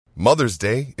Mother's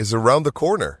Day is around the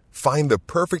corner. Find the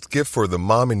perfect gift for the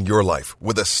mom in your life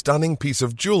with a stunning piece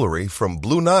of jewelry from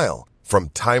Blue Nile. From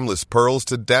timeless pearls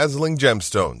to dazzling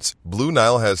gemstones, Blue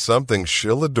Nile has something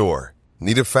she'll adore.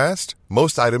 Need it fast?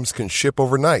 Most items can ship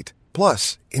overnight.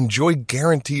 Plus, enjoy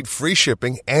guaranteed free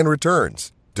shipping and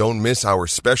returns. Don't miss our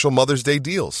special Mother's Day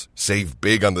deals. Save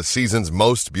big on the season's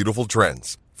most beautiful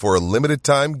trends. For a limited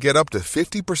time, get up to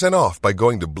 50% off by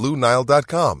going to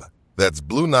BlueNile.com. That's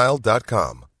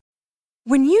BlueNile.com.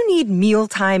 When you need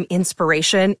mealtime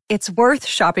inspiration, it's worth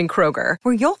shopping Kroger,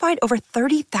 where you'll find over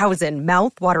 30,000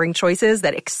 mouth-watering choices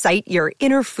that excite your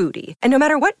inner foodie. And no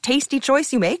matter what tasty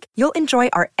choice you make, you'll enjoy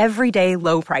our everyday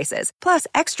low prices, plus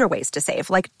extra ways to save,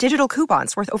 like digital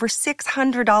coupons worth over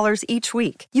 $600 each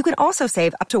week. You can also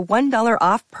save up to $1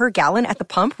 off per gallon at the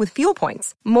pump with fuel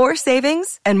points. More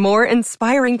savings and more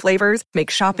inspiring flavors make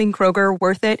shopping Kroger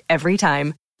worth it every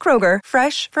time. Kroger,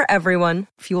 fresh for everyone.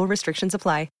 Fuel restrictions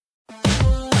apply.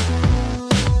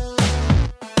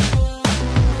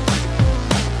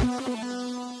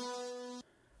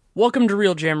 Welcome to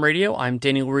Real Jam Radio. I'm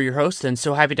Danny Leroux, your host, and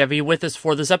so happy to have you with us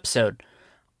for this episode.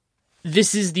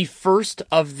 This is the first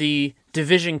of the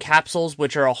division capsules,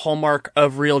 which are a hallmark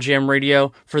of Real Jam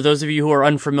Radio. For those of you who are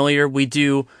unfamiliar, we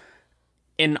do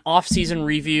an off-season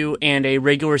review and a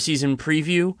regular season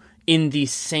preview in the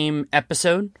same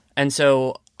episode, and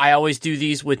so I always do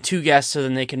these with two guests so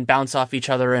then they can bounce off each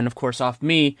other and, of course, off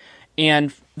me.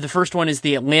 And the first one is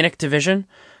the Atlantic Division.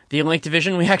 The Atlantic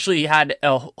Division, we actually had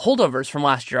holdovers from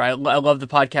last year. I love the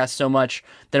podcast so much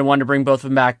that I wanted to bring both of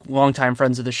them back, longtime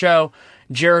friends of the show.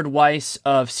 Jared Weiss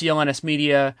of CLNS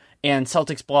Media and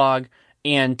Celtics Blog,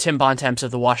 and Tim Bontemps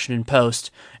of the Washington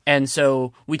Post. And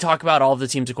so we talk about all of the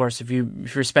teams, of course. If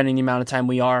you're spending the amount of time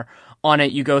we are on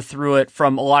it, you go through it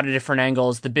from a lot of different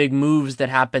angles, the big moves that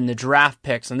happen, the draft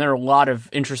picks, and there are a lot of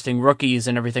interesting rookies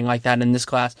and everything like that in this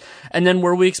class. And then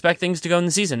where we expect things to go in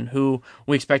the season, who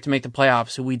we expect to make the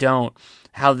playoffs, who we don't,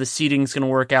 how the seeding's going to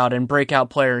work out, and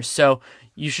breakout players. So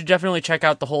you should definitely check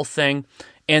out the whole thing.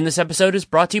 And this episode is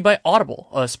brought to you by Audible,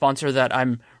 a sponsor that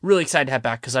I'm really excited to have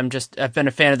back because I've been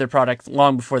a fan of their product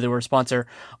long before they were a sponsor.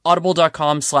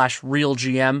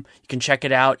 Audible.com/RealGM. You can check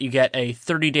it out. You get a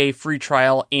 30-day free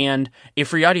trial and a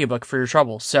free audiobook for your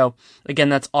trouble. So again,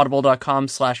 that's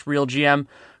Audible.com/RealGM.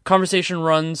 Conversation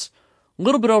runs a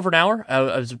little bit over an hour.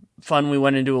 It was fun. We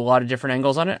went into a lot of different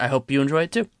angles on it. I hope you enjoy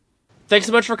it too. Thanks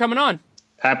so much for coming on.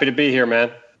 Happy to be here,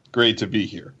 man. Great to be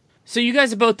here. So you guys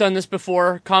have both done this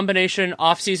before, combination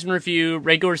off-season review,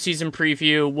 regular season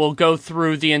preview. We'll go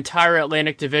through the entire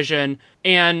Atlantic Division,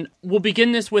 and we'll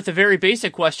begin this with a very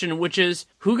basic question, which is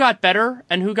who got better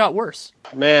and who got worse?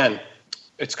 Man,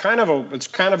 it's kind of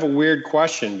a weird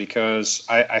question because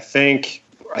I think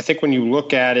when you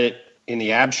look at it in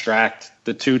the abstract,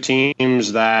 the two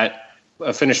teams that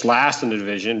finished last in the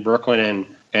division,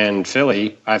 Brooklyn and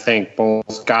Philly, I think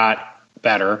both got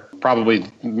better, probably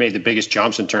made the biggest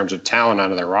jumps in terms of talent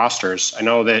onto their rosters. I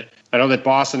know that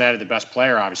Boston added the best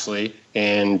player, obviously,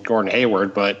 in Gordon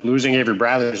Hayward, but losing Avery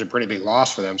Bradley is a pretty big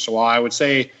loss for them. So while I would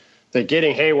say that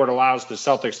getting Hayward allows the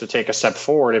Celtics to take a step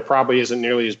forward, it probably isn't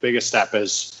nearly as big a step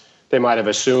as they might have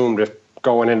assumed if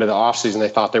going into the offseason they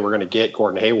thought they were going to get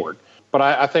Gordon Hayward. But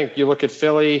I think you look at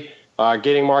Philly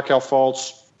getting Markelle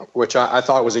Fultz, which I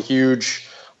thought was a huge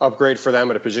upgrade for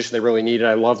them at a position they really needed.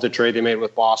 I love the trade they made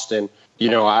with Boston. You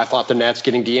know, I thought the Nets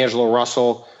getting D'Angelo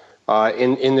Russell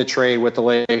in the trade with the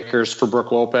Lakers for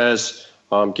Brook Lopez,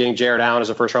 getting Jared Allen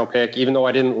as a first-round pick. Even though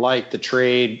I didn't like the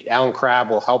trade, Alan Crabb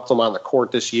will help them on the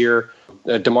court this year.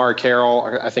 DeMar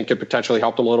Carroll, I think, could potentially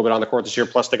help them a little bit on the court this year.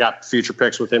 Plus, they got future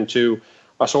picks with him, too.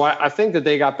 So I think that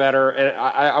they got better, and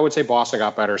I would say Boston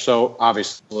got better. So,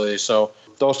 obviously,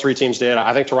 those three teams did.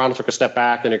 I think Toronto took a step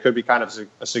back, and it could be kind of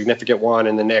a significant one,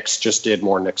 and the Knicks just did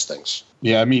more Knicks things.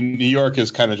 Yeah, I mean, New York is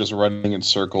kind of just running in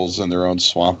circles in their own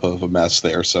swamp of a mess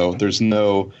there, so there's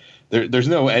no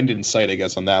end in sight, I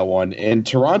guess, on that one. And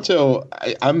Toronto,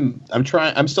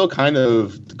 I'm still kind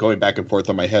of going back and forth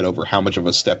on my head over how much of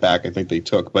a step back I think they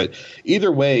took, but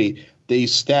either way, they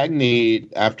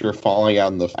stagnate after falling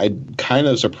out I'm kind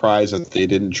of surprised that they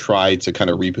didn't try to kind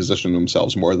of reposition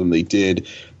themselves more than they did.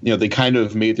 You know, they kind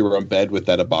of made their own bed with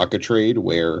that Ibaka trade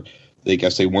where they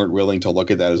weren't willing to look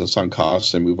at that as a sunk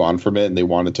cost and move on from it. And they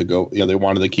wanted to go, they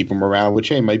wanted to keep him around, which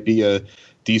might be a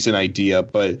decent idea,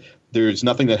 but there's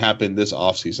nothing that happened this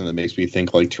offseason that makes me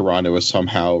think like Toronto has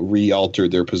somehow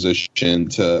re-altered their position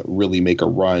to really make a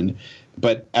run.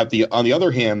 But on the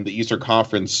other hand, the Eastern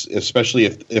Conference, especially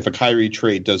if a Kyrie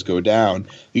trade does go down,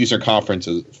 the Eastern Conference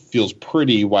feels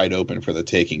pretty wide open for the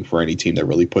taking for any team that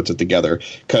really puts it together.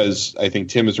 Because I think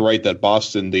Tim is right that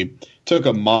Boston, they took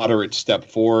a moderate step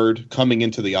forward coming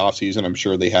into the offseason. I'm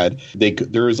sure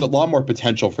there is a lot more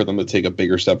potential for them to take a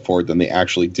bigger step forward than they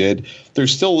actually did. They're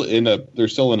still in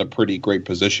a pretty great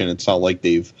position. It's not like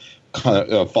they've kind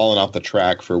of fallen off the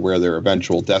track for where their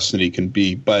eventual destiny can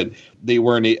be, but they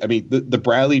weren't. I mean, the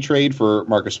Bradley trade for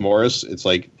Marcus Morris, it's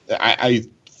like I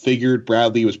figured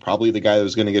Bradley was probably the guy that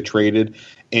was going to get traded,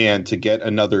 and to get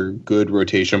another good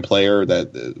rotation player that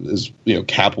is,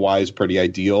 cap wise pretty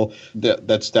ideal,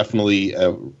 that's definitely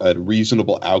a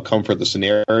reasonable outcome for the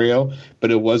scenario.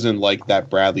 But it wasn't like that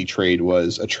Bradley trade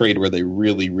was a trade where they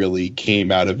really, really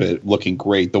came out of it looking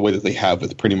great the way that they have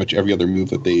with pretty much every other move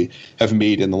that they have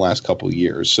made in the last couple of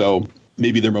years. So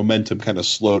maybe their momentum kind of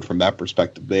slowed from that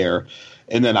perspective there.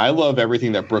 And then I love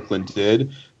everything that Brooklyn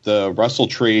did. The Russell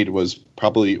trade was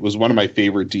one of my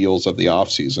favorite deals of the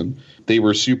offseason. They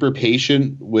were super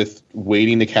patient with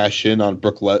waiting to cash in on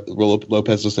Brook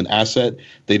Lopez as an asset.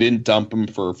 They didn't dump him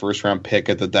for a first-round pick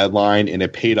at the deadline, and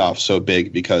it paid off so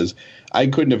big because I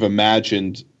couldn't have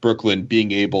imagined Brooklyn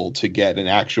being able to get an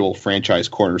actual franchise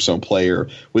cornerstone player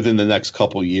within the next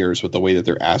couple years with the way that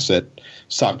their asset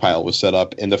stockpile was set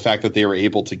up, and the fact that they were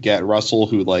able to get Russell,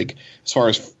 who, like, as far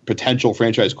as potential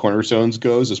franchise cornerstones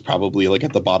goes, is probably like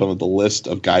at the bottom of the list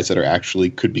of guys that are actually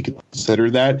could be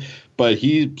considered that. But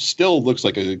he still looks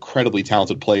like an incredibly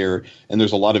talented player, and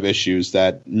there's a lot of issues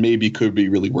that maybe could be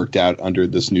really worked out under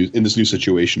this new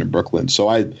situation in Brooklyn. So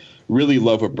I really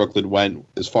love what Brooklyn went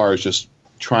as far as just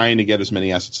trying to get as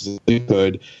many assets as they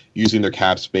could, using their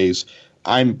cap space.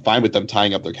 I'm fine with them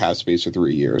tying up their cap space for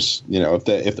 3 years. If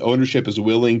the ownership is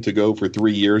willing to go for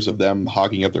 3 years of them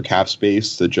hogging up their cap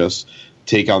space to just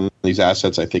take on these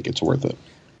assets, I think it's worth it.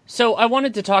 So I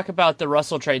wanted to talk about the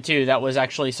Russell trade too. That was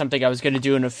actually something I was going to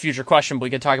do in a future question, but we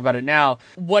could talk about it now.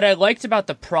 What I liked about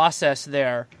the process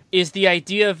there is the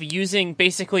idea of using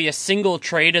basically a single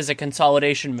trade as a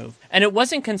consolidation move. And it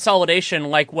wasn't consolidation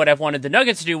like what I've wanted the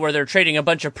Nuggets to do, where they're trading a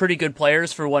bunch of pretty good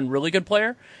players for one really good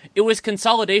player. It was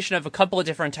consolidation of a couple of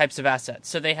different types of assets.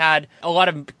 So they had a lot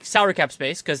of salary cap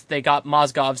space because they got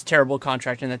Mozgov's terrible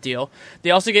contract in that deal.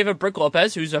 They also gave up Brook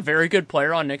Lopez, who's a very good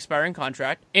player on an expiring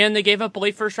contract, and they gave up a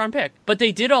late first-round pick. But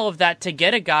they did all of that to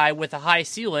get a guy with a high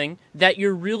ceiling that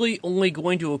you're really only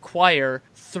going to acquire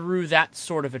through that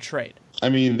sort of a trade. I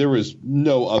mean, there was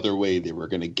no other way they were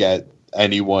going to get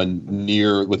anyone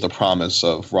near with the promise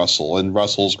of Russell. And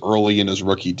Russell's early in his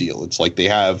rookie deal. It's like they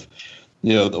have,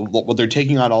 they're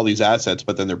taking on all these assets,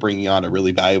 but then they're bringing on a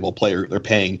really valuable player they're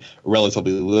paying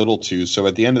relatively little to. So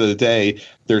at the end of the day,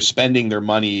 they're spending their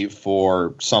money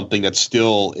for something that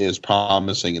still is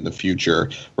promising in the future,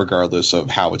 regardless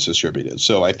of how it's distributed.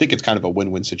 So I think it's kind of a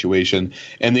win-win situation.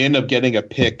 And they end up getting a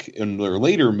pick in their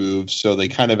later moves, so they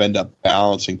kind of end up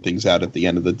balancing things out at the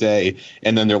end of the day.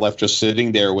 And then they're left just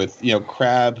sitting there with,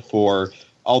 Crabbe for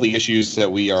all the issues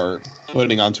that we are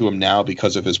putting onto him now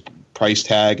because of his price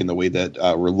tag and the way that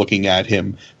we're looking at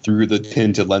him through the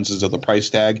tinted lenses of the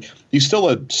price tag. He's still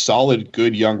a solid,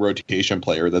 good, young rotation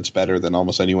player that's better than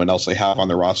almost anyone else they have on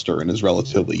the roster and is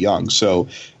relatively young. So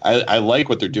I like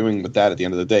what they're doing with that at the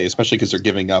end of the day, especially because they're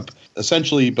giving up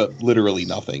essentially but literally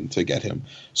nothing to get him.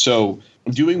 So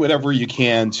doing whatever you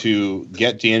can to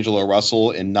get D'Angelo Russell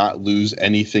and not lose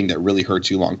anything that really hurts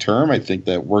you long term, I think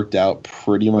that worked out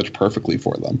pretty much perfectly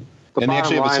for them. And they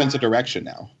actually have a sense of direction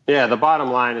now. Yeah, the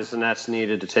bottom line is the Nets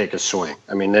needed to take a swing.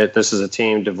 I mean, this is a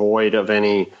team devoid of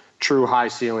any true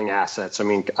high-ceiling assets. I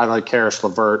mean, I like Karis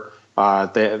LeVert.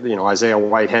 Isaiah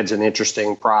Whitehead's an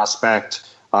interesting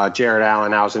prospect. Jared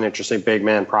Allen now is an interesting big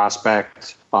man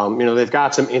prospect. They've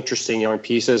got some interesting young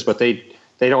pieces, but they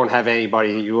don't have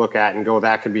anybody that you look at and go,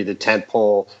 that could be the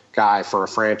tentpole guy for a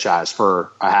franchise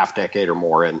for a half decade or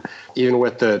more. And even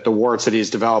with the warts that he's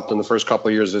developed in the first couple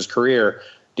of years of his career,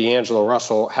 D'Angelo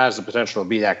Russell has the potential to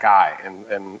be that guy.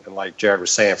 And like Jared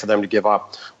was saying, for them to give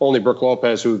up only Brook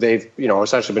Lopez, who they've,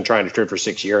 essentially been trying to trade for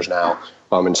 6 years now,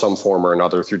 in some form or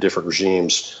another through different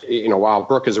regimes. While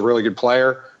Brook is a really good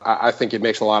player, I think it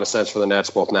makes a lot of sense for the Nets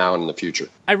both now and in the future.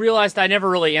 I realized I never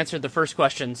really answered the first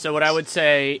question. So what I would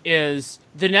say is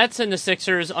The Nets and the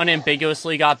Sixers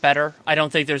unambiguously got better. I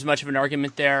don't think there's much of an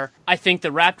argument there. I think the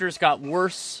Raptors got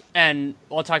worse, and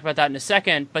I'll talk about that in a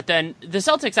second. But then the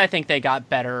Celtics, I think they got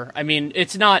better. I mean,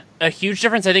 it's not a huge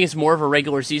difference. I think it's more of a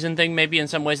regular season thing, maybe in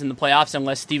some ways in the playoffs,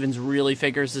 unless Stevens really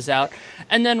figures this out.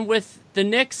 And then with the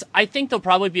Knicks, I think they'll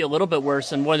probably be a little bit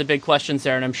worse, and one of the big questions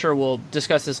there, and I'm sure we'll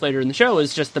discuss this later in the show,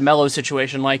 is just the Melo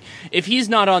situation. Like, if he's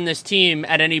not on this team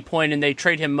at any point and they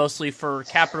trade him mostly for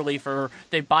cap relief or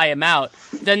they buy him out,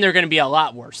 then they're going to be a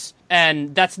lot worse.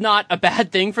 And that's not a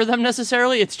bad thing for them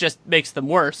necessarily, it just makes them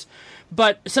worse.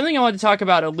 But something I wanted to talk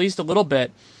about at least a little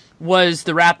bit was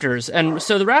the Raptors. And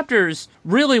so the Raptors,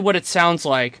 really what it sounds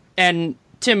like, and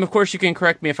Tim, of course you can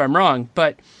correct me if I'm wrong,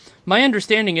 but my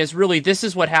understanding is really this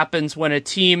is what happens when a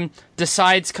team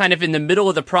decides kind of in the middle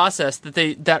of the process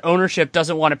that ownership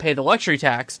doesn't want to pay the luxury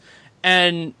tax.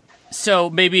 And so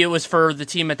maybe it was for the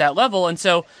team at that level. And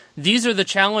so these are the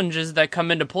challenges that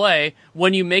come into play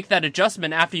when you make that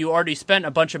adjustment after you already spent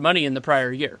a bunch of money in the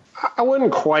prior year. I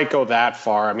wouldn't quite go that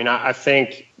far. I mean, I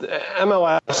think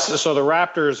MLS, so the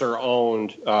Raptors are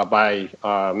owned by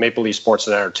Maple Leaf Sports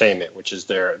and Entertainment, which is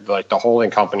their like the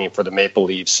holding company for the Maple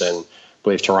Leafs and I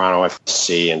believe Toronto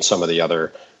FC and some of the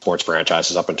other sports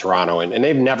franchises up in Toronto. And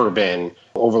they've never been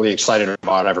overly excited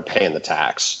about ever paying the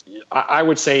tax. I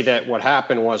would say that what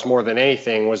happened was more than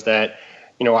anything was that,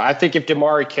 you know, I think if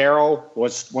DeMarre Carroll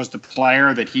was the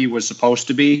player that he was supposed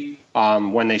to be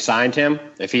when they signed him,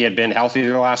 if he had been healthy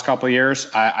the last couple of years,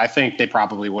 I think they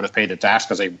probably would have paid the tax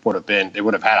because they would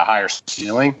have had a higher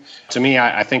ceiling. To me,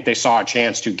 I think they saw a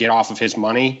chance to get off of his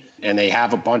money, and they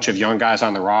have a bunch of young guys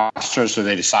on the roster, so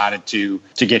they decided to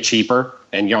get cheaper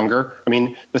and younger. I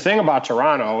mean, the thing about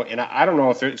Toronto, and I don't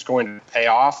know if it's going to pay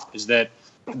off, is that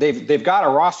they've got a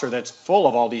roster that's full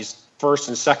of all these first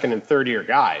and second and third year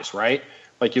guys, right?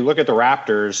 Like you look at the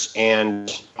Raptors,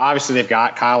 and obviously they've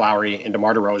got Kyle Lowry and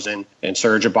DeMar DeRozan and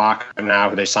Serge Ibaka now,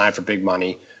 who they signed for big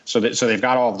money. So they've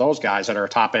got all of those guys that are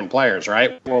top end players,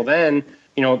 right? Well, then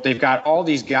you know they've got all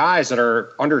these guys that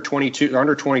are under 22,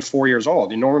 under 24 years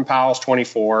old. And Norman Powell's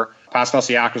 24, Pascal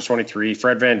Siakam's 23,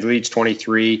 Fred VanVleet's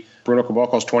 23, Bruno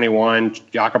Caboclo's 21,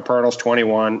 Jakob Poeltl's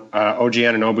 21, OG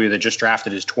Anunoby that just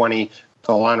drafted is 20,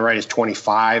 Delon Wright is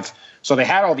 25. So they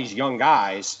had all these young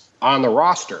guys on the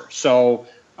roster. So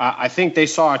I think they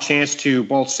saw a chance to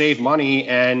both save money,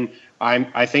 and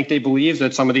I think they believe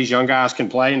that some of these young guys can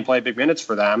play and play big minutes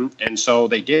for them. And so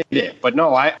they did it. But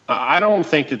no, I don't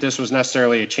think that this was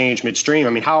necessarily a change midstream.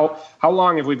 I mean, how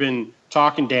long have we been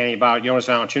talking, Danny, about Jonas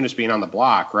Valanciunas being on the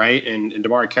block, right? And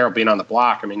DeMarre Carroll being on the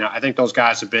block. I mean, I think those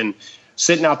guys have been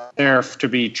sitting out there to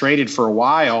be traded for a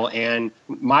while. And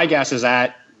my guess is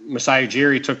that Masai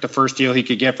Ujiri took the first deal he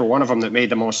could get for one of them that made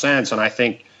the most sense. And I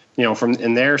think, you know, from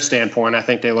in their standpoint, I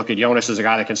think they look at Jonas as a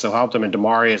guy that can still help them, and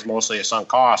DeMarre is mostly a sunk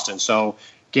cost. And so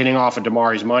getting off of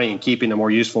DeMarre's money and keeping the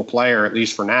more useful player, at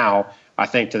least for now, I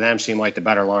think to them seemed like the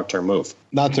better long-term move.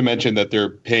 Not to mention that they're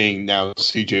paying now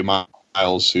CJ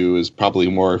Miles, who is probably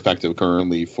more effective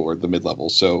currently for the mid-level.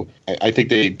 So I think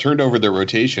they turned over their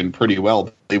rotation pretty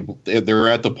well. They're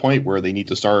at the point where they need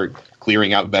to start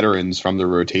clearing out veterans from the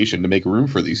rotation to make room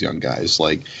for these young guys.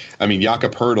 Like, I mean,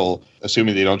 Jakob Poeltl,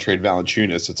 assuming they don't trade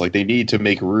Valanciunas, it's like they need to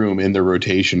make room in the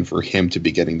rotation for him to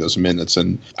be getting those minutes.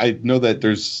 And I know that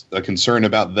there's a concern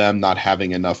about them not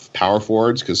having enough power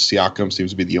forwards because Siakam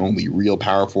seems to be the only real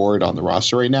power forward on the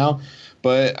roster right now.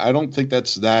 But I don't think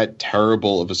that's that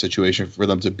terrible of a situation for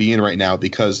them to be in right now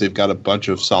because they've got a bunch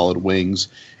of solid wings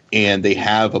and they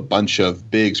have a bunch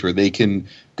of bigs where they can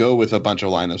go with a bunch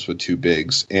of lineups with two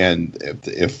bigs. And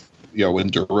if you know, when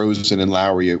DeRozan and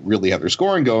Lowry really have their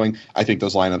scoring going, I think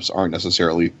those lineups aren't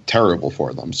necessarily terrible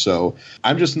for them. So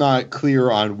I'm just not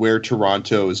clear on where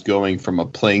Toronto is going from a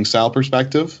playing style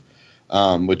perspective.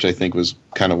 Which I think was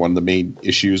kind of one of the main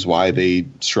issues why they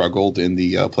struggled in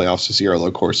the playoffs this year. Although,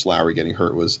 of course, Lowry getting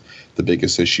hurt was the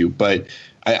biggest issue. But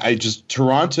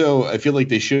Toronto, I feel like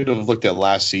they should have looked at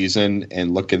last season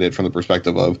and looked at it from the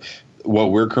perspective of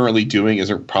what we're currently doing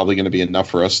isn't probably going to be enough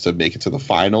for us to make it to the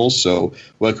finals. So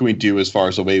what can we do as far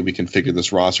as the way we configure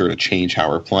this roster to change how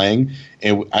we're playing?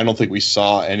 And I don't think we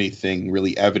saw anything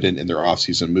really evident in their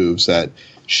offseason moves that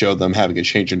showed them having a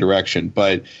change in direction.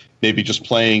 But maybe just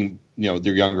playing, you know,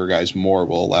 their younger guys more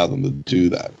will allow them to do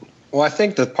that. Well, I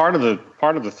think that part of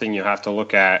the thing you have to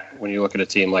look at when you look at a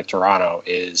team like Toronto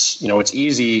is, you know, it's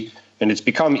easy and it's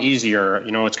become easier.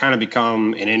 You know, it's kind of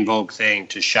become an in vogue thing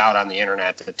to shout on the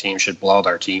internet that the team should blow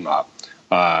their team up.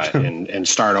 and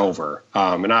start over.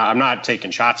 And I'm not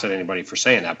taking shots at anybody for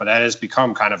saying that, but that has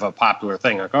become kind of a popular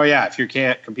thing. Like, oh yeah, if you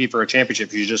can't compete for a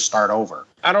championship, you just start over.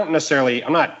 I'm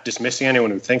not dismissing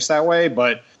anyone who thinks that way,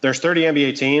 but there's 30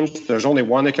 NBA teams. There's only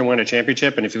one that can win a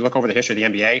championship. And if you look over the history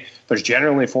of the NBA, there's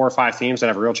generally 4 or 5 teams that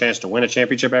have a real chance to win a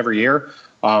championship every year.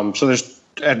 So there's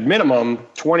at minimum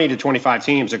 20 to 25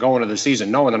 teams that go into the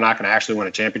season knowing they're not going to actually win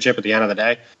a championship at the end of the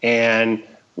day. And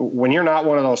when you're not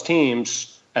one of those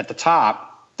teams at the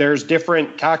top, there's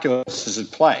different calculuses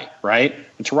at play, right?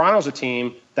 And Toronto's a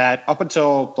team that up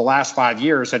until the last 5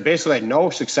 years had basically had no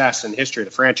success in the history of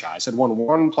the franchise, had won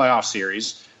one playoff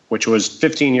series, which was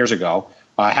 15 years ago.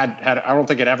 I don't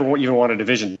think it ever even won a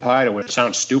division title, which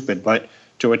sounds stupid, but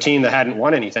to a team that hadn't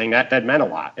won anything, that meant a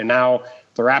lot. And now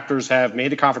the Raptors have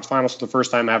made the conference finals for the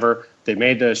first time ever. They've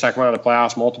made the second round of the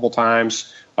playoffs multiple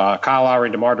times. Kyle Lowry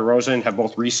and DeMar DeRozan have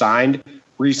both re-signed.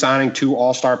 Re-signing 2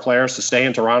 all-star players to stay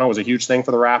in Toronto was a huge thing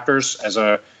for the Raptors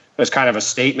as kind of a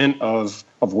statement of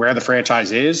where the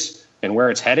franchise is and where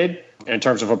it's headed in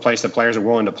terms of a place that players are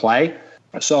willing to play.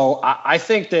 So I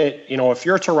think that, if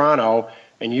you're Toronto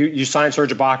and you sign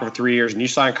Serge Ibaka for 3 years and you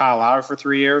sign Kyle Lowry for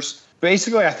 3 years,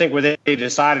 basically I think what they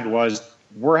decided was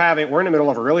we're in the middle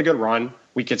of a really good run.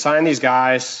 We could sign these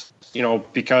guys,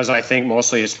 because I think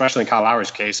mostly, especially in Kyle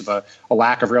Lowry's case, of a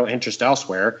lack of real interest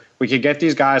elsewhere. We could get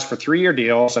these guys for 3-year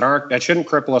deals that shouldn't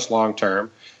cripple us long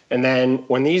term. And then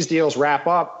when these deals wrap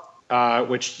up,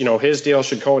 which his deal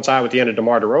should coincide with the end of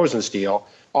DeMar DeRozan's deal,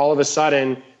 all of a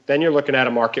sudden, then you're looking at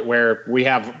a market where we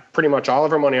have pretty much all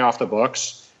of our money off the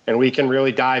books, and we can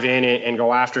really dive in and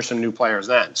go after some new players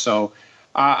then. So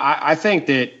I think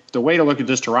that the way to look at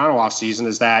this Toronto offseason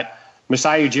is that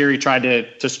Masai Ujiri tried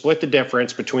to split the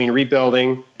difference between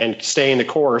rebuilding and staying the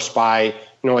course by,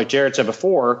 like Jared said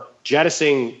before,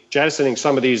 jettisoning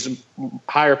some of these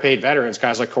higher paid veterans,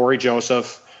 guys like Corey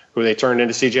Joseph, who they turned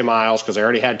into CJ Miles because they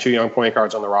already had 2 young point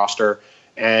guards on the roster,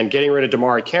 and getting rid of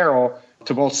DeMar Carroll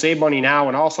to both save money now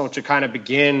and also to kind of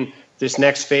begin this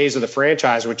next phase of the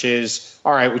franchise, which is,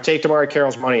 all right, we take DeMar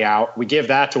Carroll's money out, we give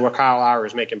that to what Kyle Lowry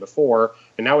was making before,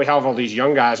 and now we have all these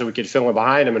young guys that we could fill in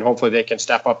behind him, and hopefully they can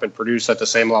step up and produce at the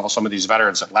same level some of these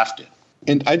veterans that left it.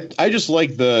 And I just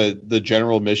like the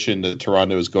general mission that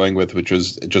Toronto is going with, which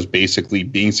was just basically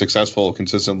being successful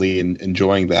consistently and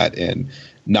enjoying that and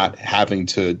not having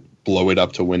to blow it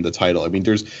up to win the title. I mean,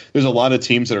 there's a lot of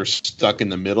teams that are stuck in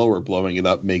the middle where blowing it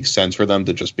up makes sense for them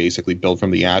to just basically build from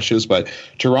the ashes. But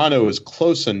Toronto is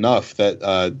close enough that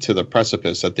to the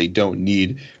precipice that they don't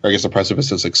need, or I guess the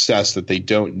precipice of success that they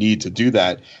don't need to do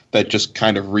that. That just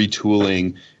kind of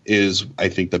retooling is, I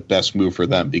think, the best move for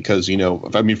them because,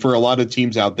 for a lot of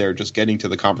teams out there, just getting to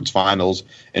the conference finals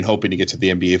and hoping to get to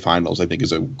the NBA finals, I think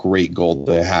is a great goal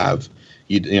to have.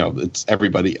 It's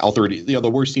everybody.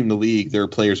 The worst team in the league. There are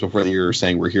players before the year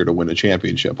saying we're here to win a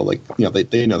championship, but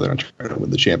they know they're not trying to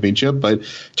win the championship. But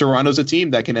Toronto's a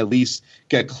team that can at least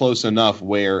get close enough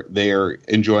where they're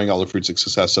enjoying all the fruits of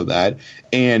success of that,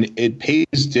 and it pays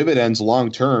dividends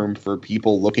long term for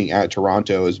people looking at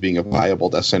Toronto as being a viable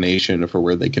destination for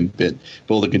where they can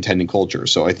build a contending culture.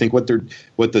 So I think what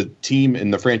the team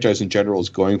and the franchise in general is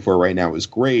going for right now is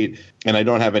great. And I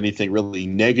don't have anything really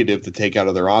negative to take out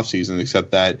of their offseason except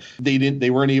that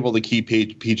they weren't able to keep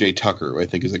PJ Tucker, who I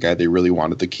think is a guy they really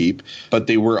wanted to keep. But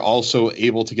they were also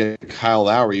able to get Kyle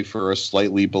Lowry for a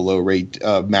slightly below rate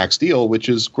max deal, which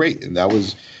is great. And that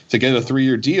was to get a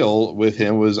 3-year deal with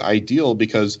him was ideal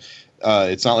because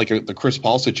it's not like the Chris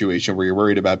Paul situation where you're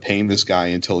worried about paying this guy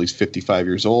until he's 55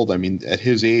 years old. I mean, at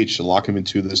his age, to lock him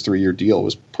into this 3-year deal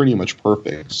was pretty much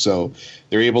perfect. So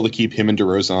they're able to keep him and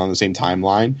DeRozan on the same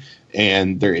timeline.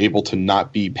 And they're able to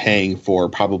not be paying for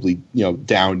probably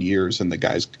down years in the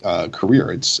guy's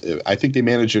career. I think they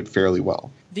manage it fairly well.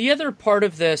 The other part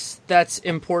of this that's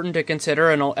important to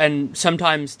consider, and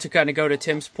sometimes to kind of go to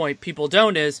Tim's point, people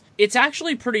don't, is it's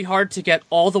actually pretty hard to get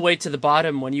all the way to the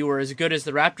bottom when you were as good as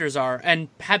the Raptors are, and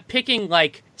picking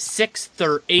like 6th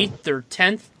or 8th or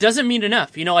 10th doesn't mean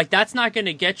enough. That's not going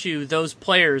to get you those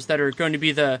players that are going to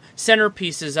be the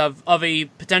centerpieces of a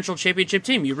potential championship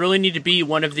team. You really need to be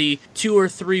one of the 2 or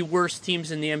 3 worst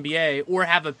teams in the NBA, or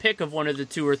have a pick of one of the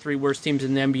 2 or 3 worst teams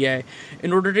in the NBA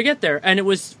in order to get there. And it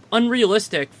was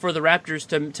unrealistic for the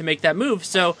Raptors to make that move.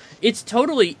 So it's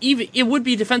totally, it would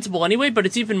be defensible anyway, but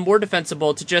it's even more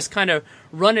defensible to just kind of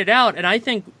run it out. And I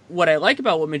think what I like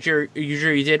about what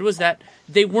Ujiri did was that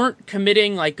they weren't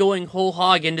committing, like going whole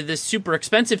hog into this super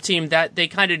expensive team that they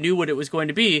kind of knew what it was going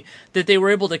to be, that they were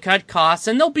able to cut costs,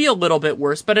 and they'll be a little bit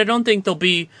worse, but I don't think they'll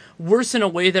be worse in a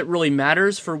way that really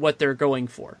matters for what they're going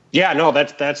for. Yeah, no,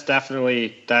 that's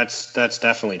definitely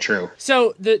true.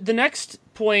 So the next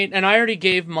point, and I already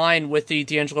gave mine with the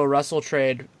D'Angelo Russell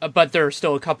trade, but there are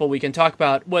still a couple we can talk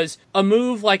about, was a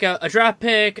move like a draft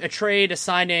pick, a trade, a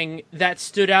signing that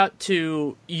stood out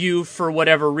to you for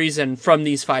whatever reason from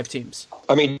these 5 teams.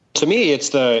 I mean, to me, it's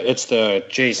the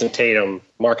Jason Tatum,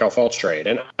 Markelle Fultz trade.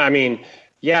 And I mean,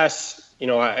 yes,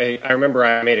 I remember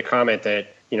I made a comment that,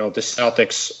 the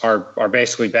Celtics are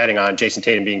basically betting on Jason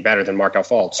Tatum being better than Markelle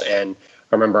Fultz. And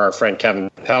I remember our friend Kevin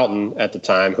Pelton at the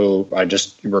time, who I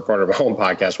just recorded my own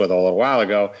podcast with a little while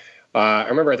ago. I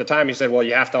remember at the time he said, well,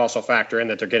 you have to also factor in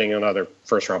that they're getting another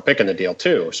first-round pick in the deal,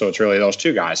 too. So it's really those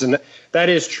 2 guys. And that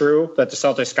is true that the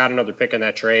Celtics got another pick in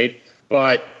that trade.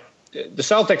 But the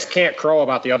Celtics can't crow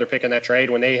about the other pick in that trade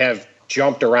when they have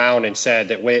jumped around and said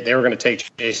that they were going to take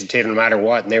Jason Tatum no matter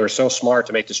what. And they were so smart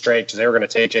to make this trade because they were going to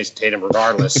take Jason Tatum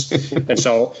regardless. And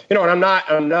so, and I'm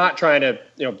not trying to,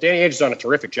 Danny Ainge has done a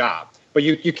terrific job. But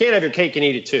you can't have your cake and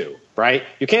eat it too, right?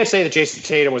 You can't say that Jason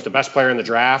Tatum was the best player in the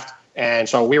draft, and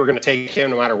so we were going to take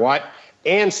him no matter what,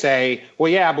 and say, well,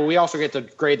 yeah, but we also get to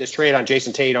grade this trade on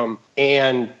Jason Tatum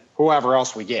and whoever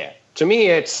else we get. To me,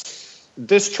 it's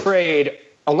this trade,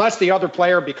 unless the other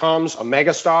player becomes a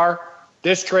megastar,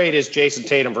 this trade is Jason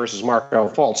Tatum versus Markelle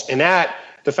Fultz. And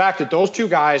the fact that those 2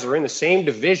 guys are in the same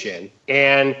division,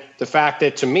 and the fact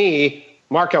that, to me,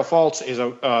 Markelle Fultz is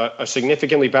a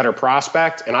significantly better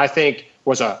prospect, and I think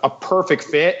was a perfect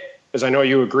fit, as I know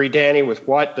you agree, Danny, with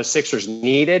what the Sixers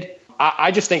needed.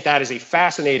 I just think that is a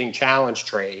fascinating challenge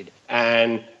trade,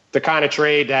 and the kind of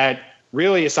trade that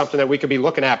really is something that we could be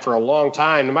looking at for a long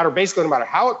time, no matter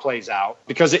how it plays out,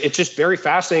 because it's just very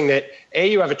fascinating that,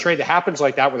 A, you have a trade that happens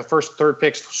like that with a first, third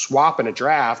pick swap in a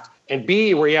draft, and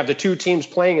B, where you have the 2 teams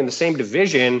playing in the same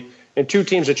division and 2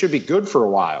 teams that should be good for a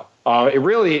while. It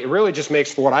really just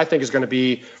makes for what I think is going to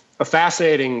be a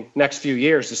fascinating next few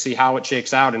years to see how it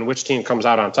shakes out and which team comes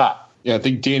out on top. Yeah, I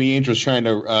think Danny Ainge was trying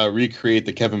to recreate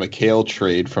the Kevin McHale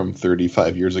trade from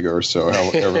 35 years ago or so,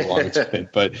 however long it's been.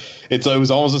 But it was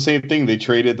almost the same thing. They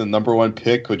traded the number 1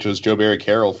 pick, which was Joe Barry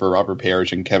Carroll, for Robert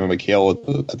Parrish and Kevin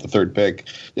McHale at the 3rd pick.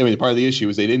 I mean, part of the issue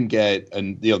is they didn't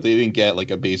get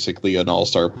like basically an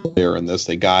all-star player in this.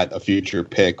 They got a future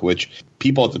pick, which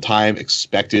people at the time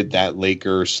expected that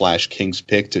Lakers/Kings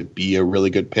pick to be a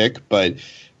really good pick, but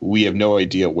we have no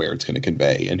idea where it's going to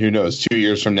convey. And who knows, 2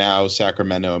 years from now,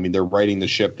 Sacramento, I mean, they're riding the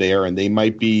ship there, and they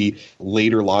might be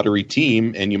later lottery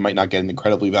team, and you might not get an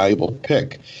incredibly valuable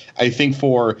pick. I think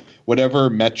for whatever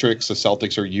metrics the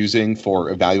Celtics are using for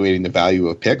evaluating the value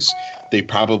of picks, they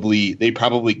probably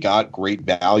got great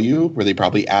value, where they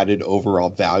probably added overall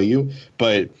value,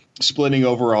 but splitting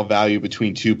overall value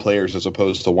between 2 players as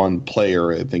opposed to 1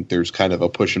 player, I think there's kind of a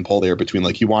push and pull there between,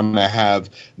 like, you want to have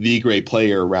the great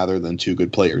player rather than 2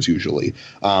 good players usually,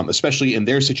 especially in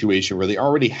their situation where they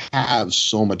already have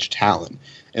so much talent.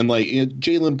 And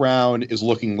Jaylen Brown is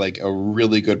looking like a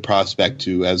really good prospect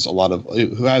who has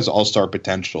all-star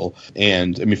potential.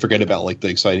 And I mean, forget about the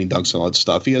exciting dunks and all that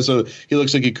stuff. He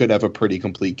looks like he could have a pretty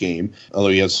complete game, although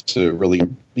he has to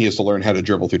learn how to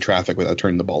dribble through traffic without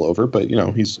turning the ball over. But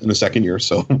he's in the 2nd year,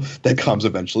 so that comes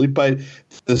eventually. But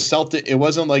it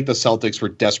wasn't like the Celtics were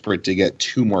desperate to get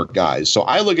 2 more guys. So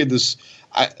I look at this.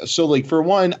 For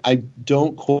one, I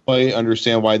don't quite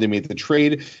understand why they made the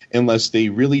trade unless they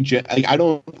really. I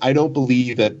don't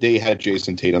believe that they had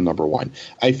Jason Tatum number 1.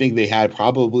 I think they had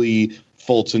probably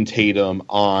Fultz and Tatum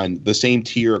on the same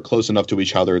tier, close enough to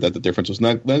each other that the difference was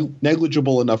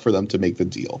negligible enough for them to make the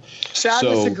deal. I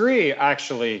disagree.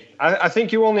 Actually, I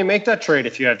think you only make that trade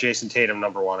if you have Jason Tatum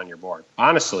number 1 on your board.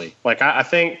 Honestly, I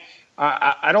think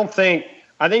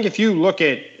if you look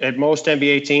at most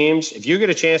NBA teams, if you get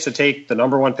a chance to take the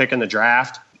number 1 pick in the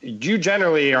draft, you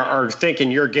generally are thinking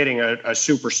you're getting a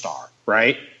superstar,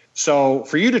 right? So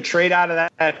for you to trade out of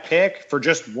that pick for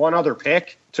just 1 other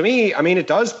pick, to me, I mean, it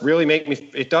does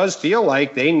feel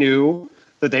like they knew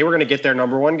that they were going to get their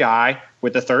number 1 guy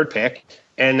with the 3rd pick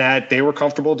and that they were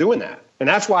comfortable doing that. And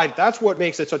that's what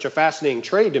makes it such a fascinating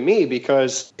trade to me,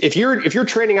 because if you're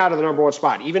trading out of the number 1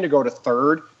 spot, even to go to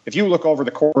 3rd, if you look over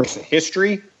the course of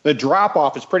history, the drop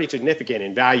off is pretty significant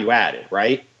in value added,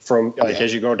 right? From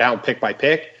as you go down pick by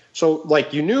pick. So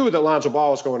you knew that Lonzo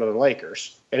Ball was going to the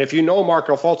Lakers. And if you know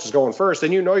Markelle Fultz is going first,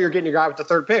 then you're getting your guy with the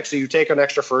 3rd pick. So you take an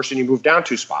extra first and you move down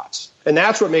 2 spots. And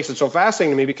that's what makes it so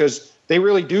fascinating to me, because they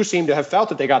really do seem to have felt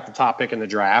that they got the top pick in the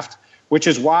draft, which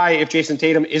is why if Jason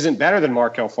Tatum isn't better than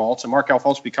Markelle Fultz, and Markelle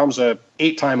Fultz becomes a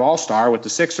 8-time All-Star with the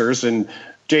Sixers, and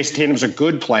Jason Tatum's a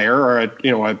good player, or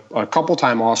a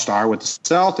couple-time All-Star with the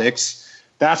Celtics,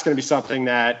 that's going to be something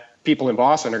that people in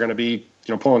Boston are going to be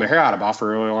pulling their hair out about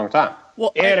for a really long time.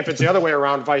 Well, and if it's the other way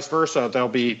around, vice versa, they'll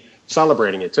be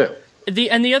celebrating it too.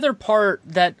 The other part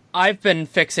that I've been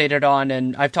fixated on,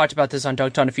 and I've talked about this on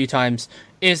Dunked On a few times,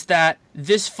 is that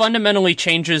this fundamentally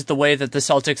changes the way that the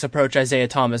Celtics approach Isaiah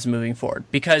Thomas moving forward,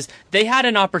 because they had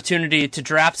an opportunity to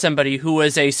draft somebody who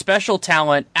was a special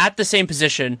talent at the same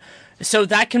position. So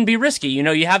that can be risky. You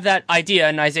know, you have that idea,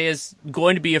 and Isaiah's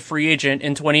going to be a free agent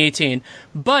in 2018.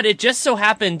 But it just so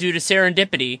happened, due to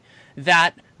serendipity,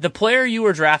 that the player you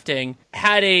were drafting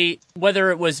had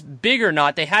whether it was big or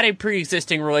not, they had a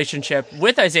pre-existing relationship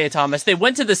with Isaiah Thomas. They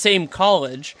went to the same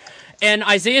college, and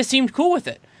Isaiah seemed cool with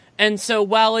it. And so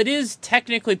while it is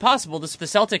technically possible, the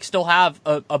Celtics still have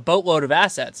a boatload of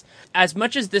assets. As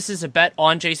much as this is a bet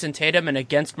on Jason Tatum and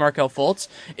against Markelle Fultz,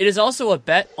 it is also a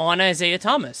bet on Isaiah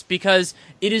Thomas, because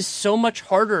it is so much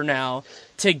harder now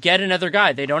to get another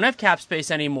guy. They don't have cap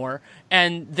space anymore,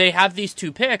 and they have these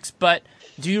 2 picks, but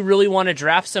do you really want to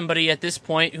draft somebody at this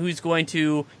point who's going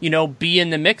to, be in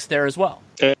the mix there as well?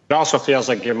 It also feels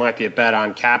like there might be a bet on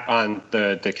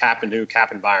the cap and new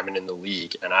cap environment in the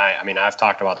league. And I've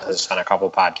talked about this on a couple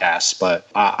of podcasts, but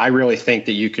I really think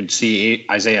that you could see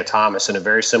Isaiah Thomas in a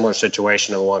very similar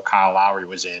situation to the one Kyle Lowry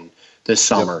was in this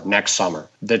summer, next summer.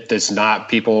 That's not,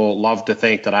 people love to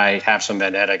think that I have some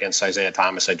vendetta against Isaiah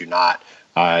Thomas. I do not.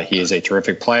 He is a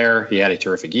terrific player. He had a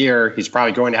terrific year. He's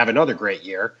probably going to have another great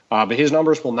year, but his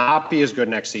numbers will not be as good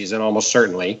next season, almost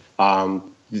certainly.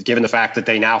 Given the fact that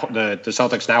the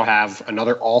Celtics now have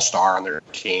another all-star on their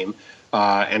team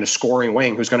and a scoring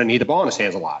wing who's going to need the ball in his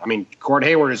hands a lot. I mean, Gordon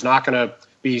Hayward is not going to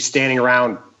be standing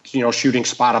around, shooting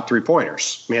spot-up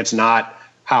three-pointers. I mean, it's not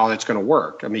how that's going to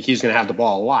work. I mean, he's going to have the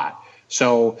ball a lot.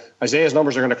 So Isaiah's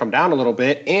numbers are going to come down a little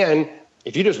bit. And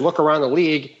if you just look around the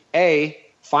league,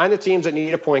 find the teams that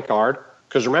need a point guard.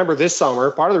 Because remember, this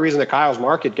summer, part of the reason that Kyle's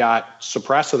market got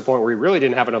suppressed to the point where he really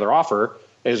didn't have another offer,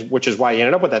 which is why he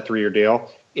ended up with that 3-year deal,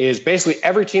 is basically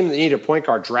every team that needed a point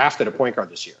guard drafted a point guard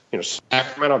this year.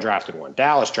 Sacramento drafted one.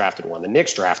 Dallas drafted one. The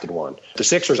Knicks drafted one. The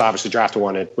Sixers obviously drafted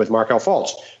one with Markelle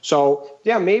Fultz. So,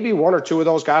 yeah, maybe 1 or 2 of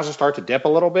those guys will start to dip a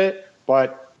little bit.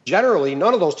 But generally,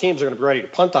 none of those teams are going to be ready to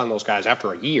punt on those guys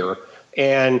after a year.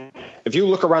 And if you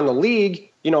look around the league,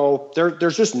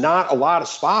 there's just not a lot of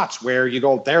spots where you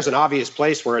go, there's an obvious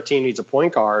place where a team needs a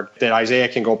point guard that Isaiah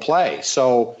can go play.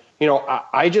 So,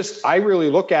 I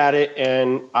really look at it,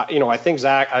 and I think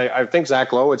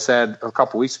Zach Lowe had said a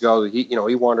couple weeks ago that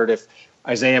he wondered if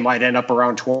Isaiah might end up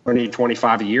around 20,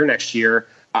 25 a year next year.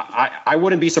 I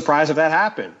wouldn't be surprised if that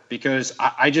happened, because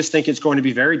I just think it's going to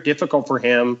be very difficult for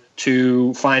him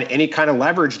to find any kind of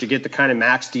leverage to get the kind of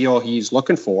max deal he's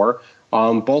looking for,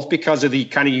 both because of the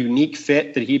kind of unique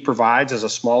fit that he provides as a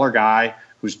smaller guy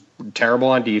who's terrible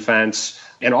on defense,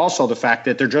 and also the fact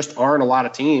that there just aren't a lot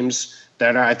of teams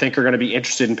that I think are going to be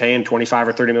interested in paying $25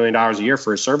 or $30 million a year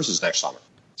for his services next summer.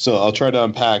 So I'll try to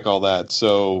unpack all that.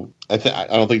 So I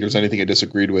don't think there's anything I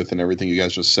disagreed with in everything you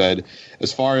guys just said.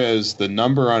 As far as the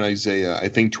number on Isaiah, I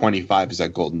think 25 is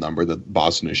that golden number that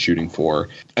Boston is shooting for.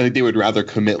 I think they would rather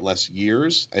commit less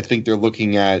years. I think they're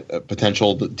looking at a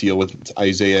potential deal with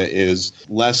Isaiah is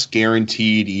less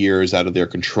guaranteed years out of their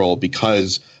control,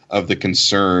 because of the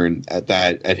concern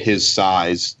at his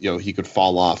size, he could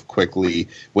fall off quickly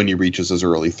when he reaches his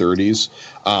early 30s.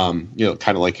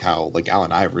 Kind of like how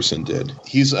Allen Iverson did.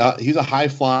 He's a high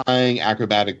flying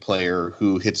acrobatic player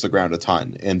who hits the ground a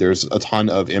ton, and there's a ton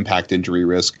of impact injury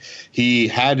risk. He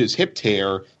had his hip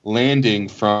tear landing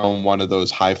from one of those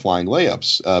high flying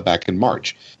layups back in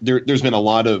March. There's been a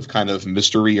lot of kind of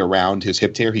mystery around his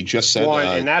hip tear. He just said,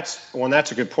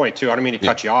 that's a good point too. I don't mean to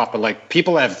cut you off, but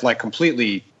people have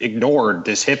completely ignored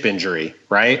this hip injury,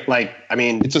 right?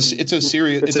 It's a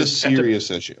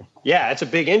serious issue. Yeah, it's a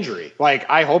big injury.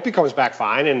 I hope he comes back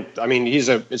fine, and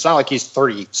it's not like he's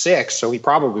 36, so he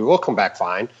probably will come back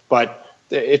fine. But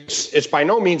it's by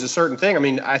no means a certain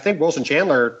thing. I think Wilson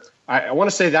Chandler. I want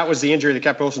to say that was the injury that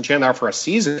kept Wilson Chandler out for a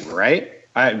season, right?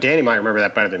 Danny might remember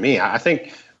that better than me.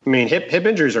 Hip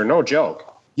injuries are no joke.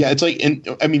 Yeah, it's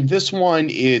this one,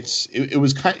 it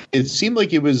seemed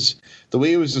like it was, the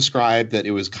way it was described, that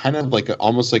it was kind of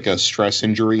almost like a stress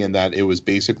injury, and that it was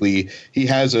basically, he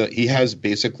has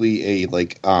basically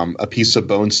a piece of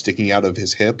bone sticking out of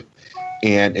his hip,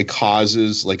 and it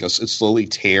causes it slowly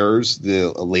tears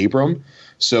the labrum.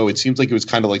 So it seems like it was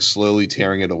kind of slowly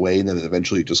tearing it away, and then it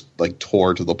eventually just like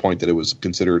tore to the point that it was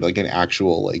considered like an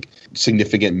actual like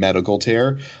significant medical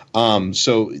tear.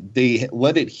 So they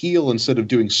let it heal instead of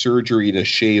doing surgery to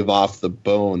shave off the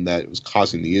bone that was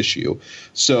causing the issue.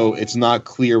 So it's not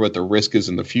clear what the risk is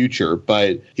in the future,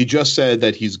 but he just said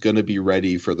that he's going to be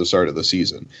ready for the start of the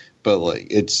season. But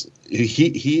like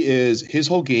his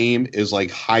whole game is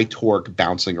like high torque,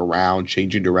 bouncing around,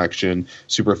 changing direction,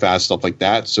 super fast, stuff like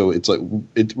that. So it's like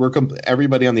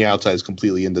everybody on the outside is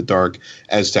completely in the dark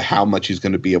as to how much he's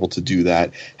going to be able to do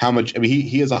that. How much? I mean,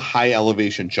 he has a high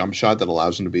elevation jump shot that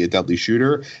allows him to be a deadly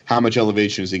shooter. How much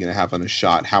elevation is he going to have on a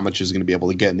shot? How much is he going to be able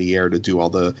to get in the air to do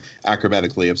all the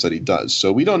acrobatic layups that he does?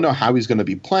 So we don't know how he's going to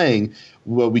be playing.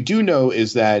 What we do know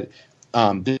is that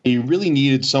they really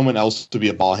needed someone else to be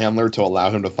a ball handler to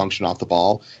allow him to function off the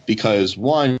ball because,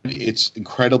 one, it's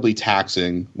incredibly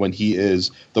taxing when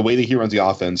the way that he runs the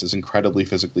offense is incredibly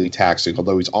physically taxing,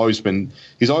 although he's always been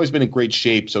in great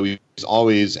shape, so he's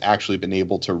always actually been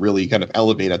able to really kind of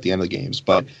elevate at the end of the games.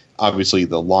 But obviously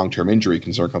the long-term injury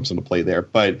concern comes into play there.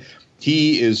 But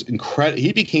he is incredible.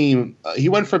 He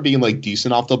went from being like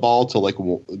decent off the ball to like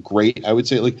great, I would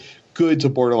say, like good to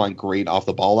borderline great off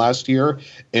the ball last year,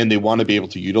 and they want to be able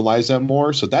to utilize them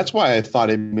more. So that's why I thought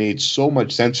it made so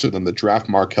much sense for them to draft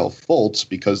Markelle Fultz,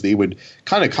 because they would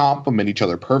kind of complement each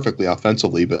other perfectly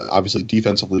offensively, but obviously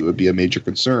defensively would be a major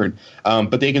concern.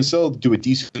 But they can still do a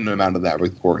decent amount of that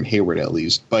with Gordon Hayward at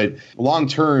least. But long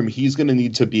term, he's going to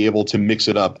need to be able to mix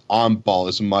it up on ball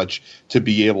as much to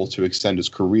be able to extend his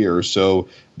career. So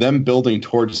them building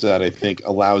towards that, I think,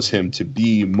 allows him to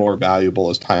be more valuable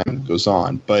as time goes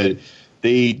on. But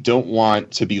they don't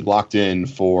want to be locked in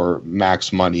for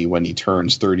max money when he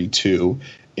turns 32,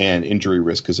 and injury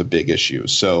risk is a big issue.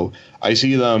 So I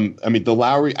see them. I mean, the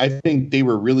Lowry, I think they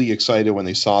were really excited when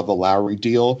they saw the Lowry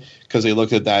deal because they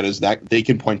looked at that as that they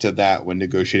can point to that when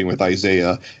negotiating with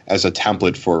Isaiah as a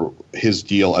template for his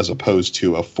deal as opposed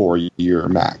to a 4-year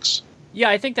max. Yeah,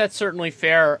 I think that's certainly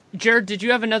fair. Jared, did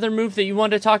you have another move that you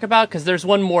wanted to talk about? Because there's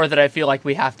one more that I feel like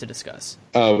we have to discuss.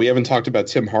 We haven't talked about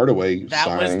Tim Hardaway.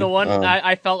 That was the one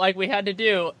I felt like we had to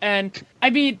do. And, I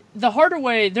mean, the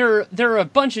Hardaway, there are a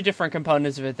bunch of different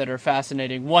components of it that are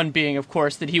fascinating. One being, of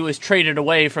course, that he was traded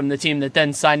away from the team that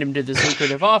then signed him to this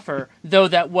lucrative offer, though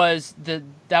that was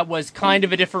kind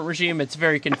of a different regime. It's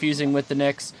very confusing with the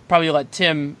Knicks. Probably let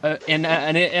Tim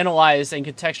analyze and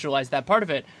contextualize that part of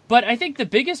it. But I think the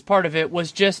biggest part of it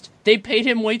was just they paid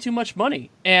him way too much money.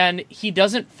 And he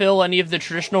doesn't fill any of the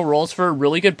traditional roles for a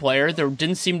really good player. There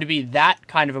didn't seem to be that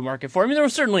kind of a market for him. I mean, there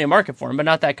was certainly a market for him, but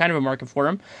not that kind of a market for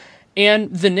him.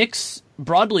 And the Knicks,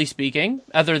 broadly speaking,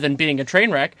 other than being a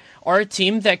train wreck, are a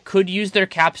team that could use their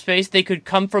cap space. They could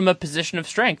come from a position of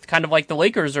strength, kind of like the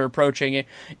Lakers are approaching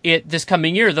it this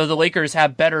coming year, though the Lakers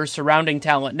have better surrounding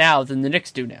talent now than the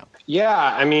Knicks do now. Yeah,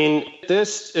 I mean,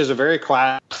 this is a very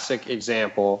classic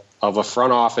example of a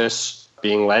front office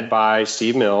being led by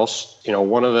Steve Mills. You know,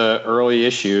 one of the early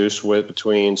issues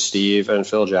between Steve and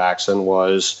Phil Jackson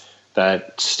was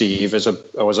that Steve was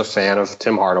a fan of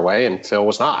Tim Hardaway and Phil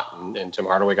was not. And Tim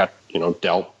Hardaway got,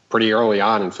 dealt pretty early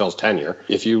on in Phil's tenure.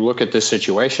 If you look at this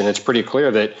situation, it's pretty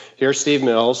clear that here's Steve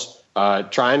Mills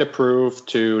trying to prove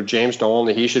to James Dolan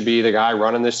that he should be the guy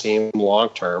running this team long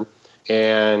term.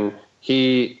 And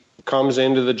he comes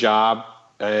into the job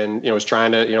and, is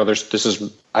trying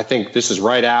to, I think this is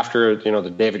right after, the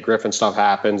David Griffin stuff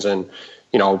happens and,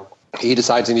 he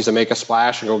decides he needs to make a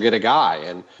splash and go get a guy.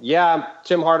 And yeah,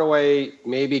 Tim Hardaway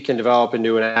maybe can develop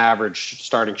into an average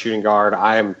starting shooting guard.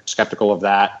 I am skeptical of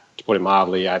that, to put it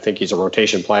mildly. I think he's a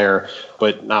rotation player,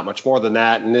 but not much more than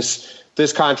that. And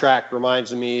this contract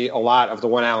reminds me a lot of the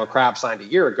one Alan Crabb signed a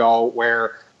year ago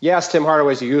where, yes, Tim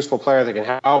Hardaway's a useful player that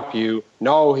can help you.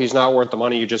 No, he's not worth the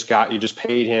money you just got. You just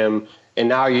paid him. And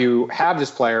now you have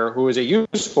this player who is a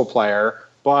useful player,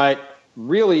 but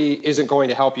really isn't going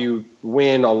to help you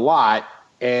win a lot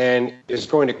and is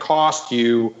going to cost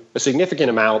you a significant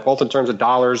amount, both in terms of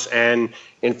dollars and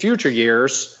in future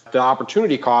years, the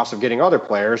opportunity cost of getting other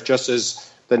players, just as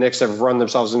the Knicks have run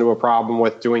themselves into a problem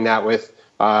with doing that with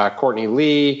Courtney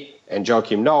Lee and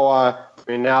Joakim Noah.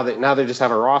 I mean, now they just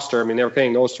have a roster. I mean, they were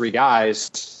paying those three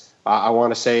guys, I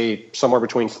want to say somewhere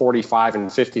between $45 and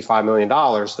 $55 million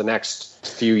the next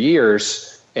few years.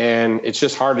 And it's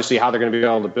just hard to see how they're going to be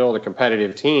able to build a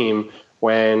competitive team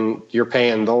when you're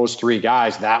paying those three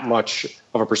guys that much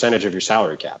of a percentage of your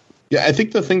salary cap. Yeah, I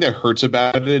think the thing that hurts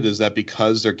about it is that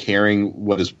because they're carrying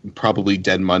what is probably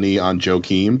dead money on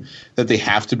Joakim, that they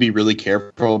have to be really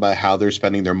careful about how they're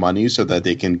spending their money so that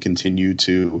they can continue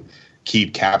to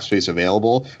keep cap space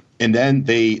available. And then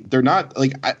they're not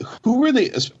like, who were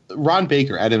they? Ron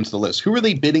Baker, add him to the list. Who were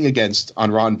they bidding against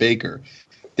on Ron Baker?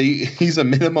 he's a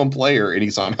minimum player, and he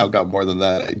somehow got more than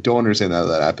that. I don't understand how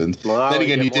that happened. Well, then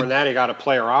again, more than that, he got a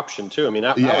player option too. I mean,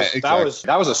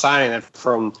 that was a signing that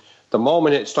from the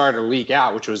moment it started to leak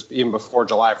out, which was even before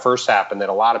July 1st happened, that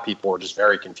a lot of people were just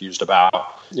very confused about.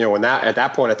 When at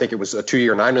that point, I think it was a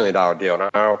 2-year, $9 million deal, and I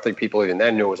don't think people even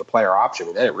then knew it was a player option. I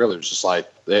mean, then it really was just like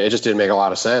it just didn't make a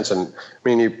lot of sense. And I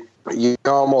mean, you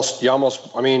almost.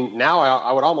 I mean, now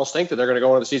I would almost think that they're going to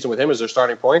go into the season with him as their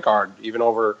starting point guard, even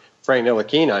over Frank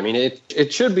Ntilikina. I mean,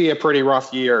 it should be a pretty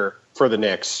rough year for the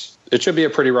Knicks. It should be a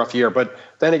pretty rough year. But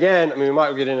then again, I mean, we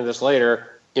might get into this later.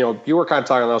 You were kind of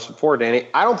talking about this before, Danny.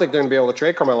 I don't think they're going to be able to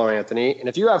trade Carmelo Anthony. And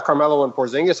if you have Carmelo and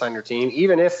Porzingis on your team,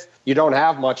 even if you don't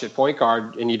have much at point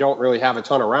guard and you don't really have a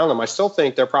ton around them, I still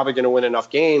think they're probably going to win enough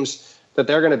games that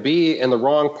they're going to be in the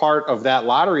wrong part of that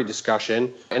lottery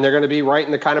discussion. And they're going to be right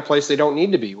in the kind of place they don't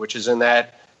need to be, which is in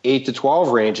that 8 to 12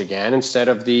 range again, instead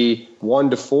of the 1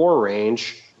 to 4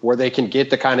 range where they can get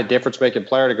the kind of difference-making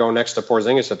player to go next to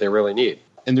Porzingis that they really need.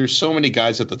 And there's so many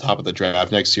guys at the top of the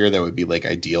draft next year that would be like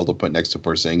ideal to put next to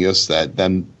Porzingis that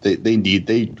then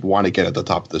they want to get at the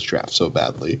top of this draft so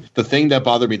badly. The thing that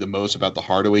bothered me the most about the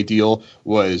Hardaway deal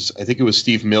was, I think it was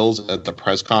Steve Mills at the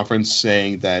press conference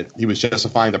saying that he was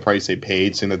justifying the price they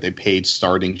paid, saying that they paid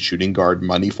starting shooting guard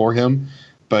money for him.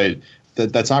 But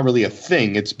that's not really a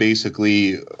thing. It's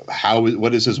basically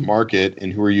what is his market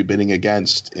and who are you bidding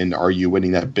against and are you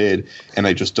winning that bid? And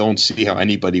I just don't see how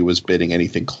anybody was bidding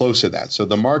anything close to that. So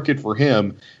the market for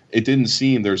him, it didn't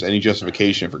seem there's any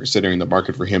justification for considering the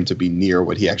market for him to be near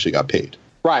what he actually got paid.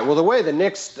 Right. Well, the way the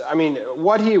Knicks, I mean,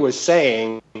 what he was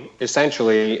saying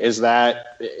essentially is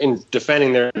that in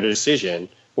defending their decision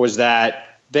was that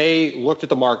they looked at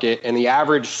the market, and the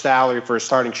average salary for a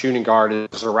starting shooting guard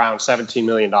is around $17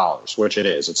 million, which it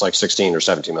is. It's like $16 or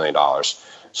 $17 million.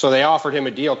 So they offered him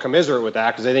a deal commensurate with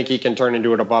that because they think he can turn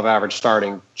into an above-average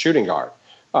starting shooting guard.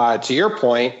 To your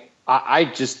point, I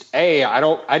just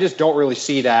don't really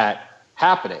see that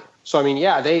happening. So, I mean,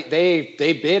 yeah, they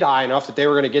bid high enough that they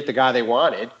were going to get the guy they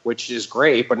wanted, which is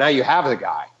great, but now you have the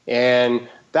guy. And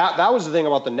that was the thing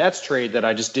about the Nets trade that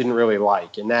I just didn't really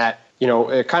like, in that,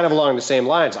 kind of along the same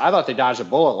lines. I thought they dodged a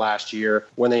bullet last year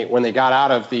when they got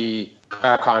out of the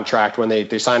contract, when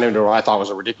they signed him to what I thought was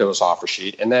a ridiculous offer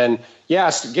sheet. And then,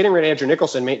 yes, getting rid of Andrew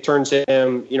Nicholson turns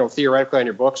him, theoretically on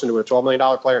your books into a $12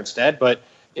 million player instead. But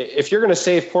if you're going to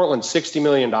save Portland $60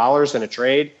 million in a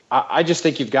trade, I just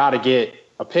think you've got to get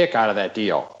a pick out of that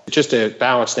deal just to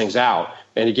balance things out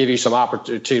and to give you some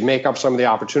opportunity to make up some of the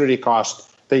opportunity costs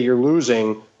that you're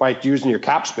losing by using your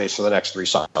cap space for the next 3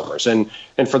 summers. And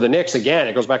for the Knicks, again,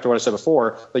 it goes back to what I said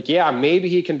before. Like, yeah, maybe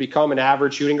he can become an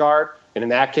average shooting guard. And in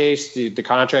that case, the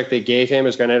contract they gave him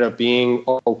is going to end up being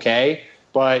okay.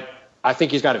 But I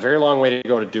think he's got a very long way to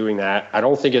go to doing that. I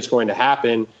don't think it's going to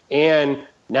happen. And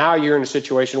now you're in a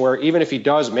situation where even if he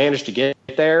does manage to get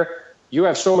there, you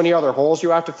have so many other holes you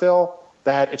have to fill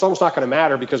that it's almost not going to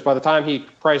matter, because by the time he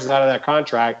prices out of that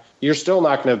contract, you're still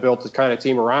not going to have built the kind of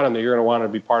team around him that you're going to want to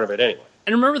be part of it anyway.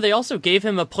 And remember, they also gave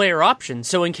him a player option.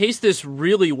 So in case this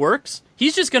really works,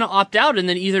 he's just going to opt out and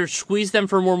then either squeeze them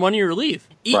for more money or leave.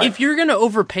 Right. If you're going to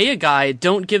overpay a guy,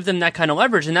 don't give them that kind of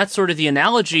leverage. And that's sort of the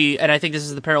analogy, and I think this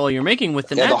is the parallel you're making with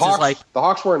the Nets. The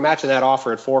Hawks weren't matching that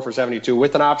offer at 4 for 72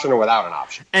 with an option or without an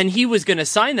option. And he was going to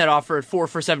sign that offer at 4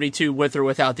 for 72 with or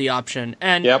without the option.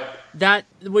 And that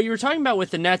what you were talking about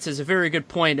with the Nets is a very good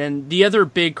point. And the other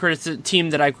big team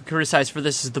that I could criticize for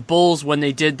this is the Bulls when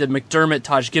they did the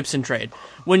McDermott-Taj Gibson trade.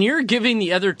 When you're giving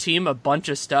the other team a bunch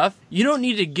of stuff, you don't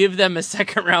need to give them a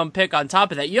second-round pick on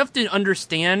top of that. You have to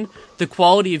understand the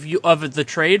quality of the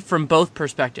trade from both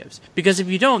perspectives. Because if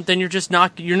you don't, then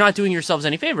you're not doing yourselves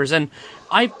any favors. And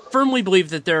I firmly believe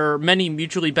that there are many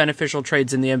mutually beneficial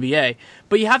trades in the NBA.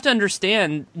 But you have to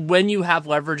understand when you have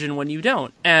leverage and when you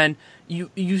don't. And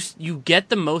you get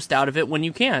the most out of it when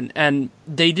you can. And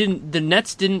the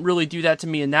Nets didn't really do that to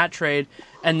me in that trade,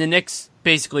 and the Knicks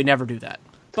basically never do that.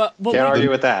 But can't argue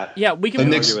with that. Yeah, we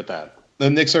can argue with that. The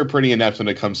Knicks are pretty inept when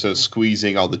it comes to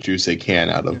squeezing all the juice they can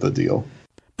out of the deal.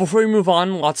 Before we move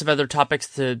on, lots of other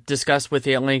topics to discuss with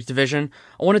the Atlantic Division.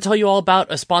 I want to tell you all about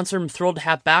a sponsor I'm thrilled to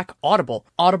have back, Audible.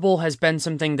 Audible has been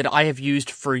something that I have used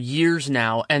for years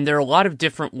now, and there are a lot of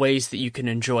different ways that you can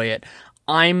enjoy it.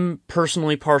 I'm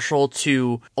personally partial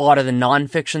to a lot of the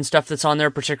nonfiction stuff that's on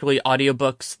there, particularly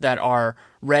audiobooks that are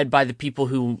read by the people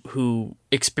who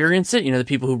experience it, the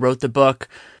people who wrote the book.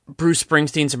 Bruce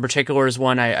Springsteen's in particular is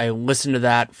one. I listened to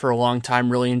that for a long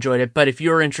time, really enjoyed it. But if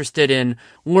you're interested in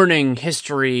learning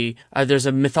history, there's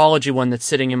a mythology one that's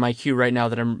sitting in my queue right now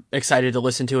that I'm excited to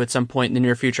listen to at some point in the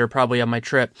near future, probably on my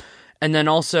trip. and then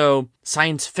also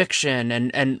science fiction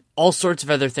and all sorts of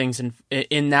other things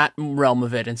in that realm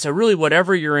of it. And so really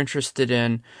whatever you're interested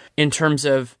in terms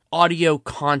of audio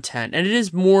content, and it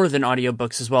is more than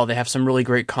audiobooks as well. They have some really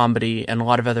great comedy and a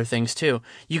lot of other things too.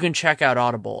 You can check out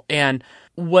Audible. And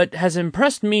what has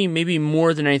impressed me maybe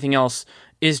more than anything else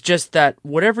is just that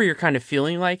whatever you're kind of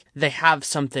feeling like, they have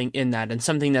something in that, and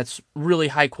something that's really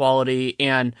high quality.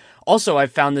 And also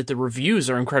I've found that the reviews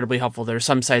are incredibly helpful. There are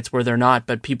some sites where they're not,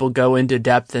 but people go into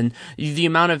depth, and the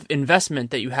amount of investment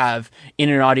that you have in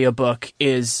an audiobook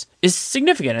is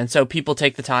significant. And so people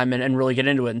take the time and really get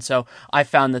into it. And so I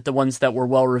found that the ones that were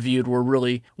well reviewed were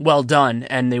really well done,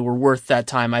 and they were worth that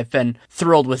time. I've been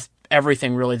thrilled with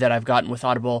everything really that I've gotten with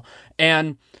Audible.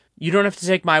 And you don't have to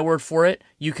take my word for it.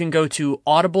 You can go to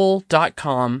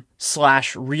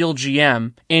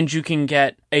audible.com/realgm and you can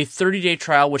get a 30-day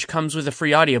trial, which comes with a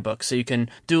free audiobook. So you can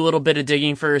do a little bit of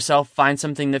digging for yourself, find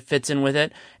something that fits in with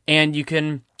it, and you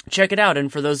can check it out.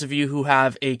 And for those of you who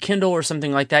have a Kindle or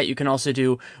something like that, you can also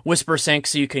do Whisper Sync,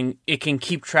 so it can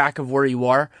keep track of where you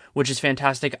are, which is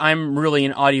fantastic. I'm really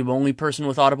an audio-only person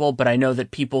with Audible, but I know that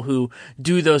people who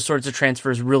do those sorts of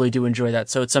transfers really do enjoy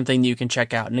that. So it's something that you can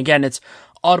check out. And again, it's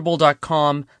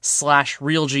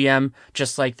audible.com/realgm,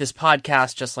 just like this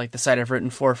podcast, just like the site I've written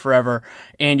for forever.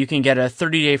 And you can get a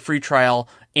 30-day free trial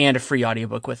and a free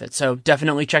audiobook with it. So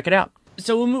definitely check it out.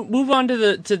 So we'll move on to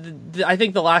the I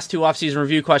think the last two off-season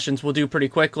review questions we'll do pretty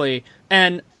quickly.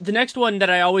 And the next one that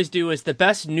I always do is the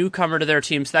best newcomer to their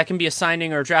team. So that can be a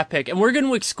signing or a draft pick. And we're going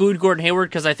to exclude Gordon Hayward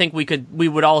because I think we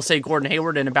would all say Gordon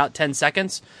Hayward in about 10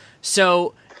 seconds.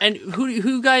 So, and who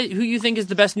you think is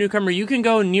the best newcomer? You can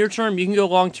go near term, you can go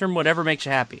long term, whatever makes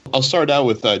you happy. I'll start out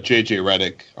with JJ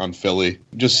Redick on Philly.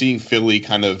 Just seeing Philly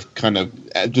kind of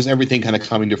just everything kind of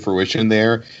coming to fruition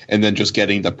there, and then just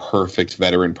getting the perfect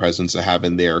veteran presence to have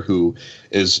in there, who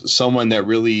is someone that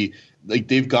really, like,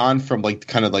 they've gone from like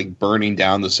kind of like burning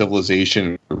down the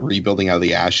civilization, rebuilding out of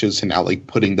the ashes, and now like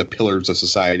putting the pillars of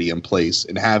society in place,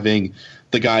 and having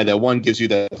the guy that, one, gives you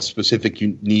that specific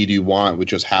need you want, with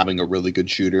just having a really good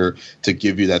shooter to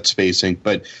give you that spacing,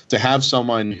 but to have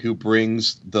someone who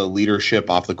brings the leadership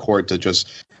off the court, to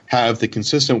just have the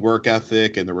consistent work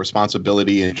ethic and the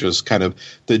responsibility and just kind of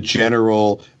the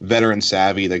general veteran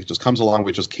savvy that just comes along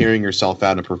with just carrying yourself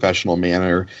out in a professional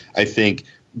manner. I think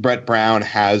Brett Brown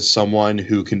has someone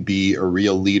who can be a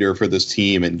real leader for this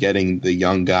team, and getting the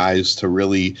young guys to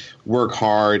really work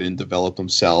hard and develop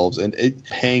themselves, and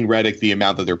paying Redick the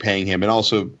amount that they're paying him, and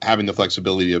also having the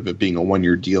flexibility of it being a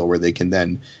one-year deal where they can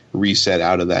then reset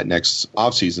out of that next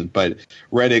offseason. But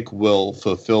Redick will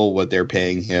fulfill what they're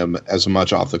paying him as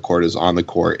much off the court as on the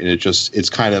court, and it's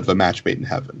kind of a match made in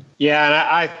heaven.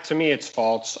 Yeah, and to me, it's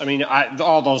false. I mean,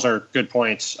 all those are good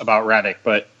points about Redick,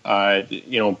 but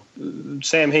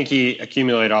Sam Hinkie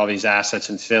accumulated all these assets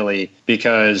in Philly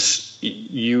because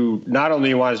you not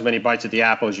only want as many bites at the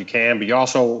apple as you can, but you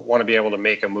also want to be able to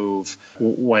make a move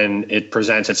when it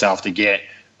presents itself to get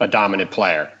a dominant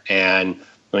player. And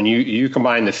when you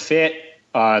combine the fit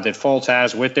that Fultz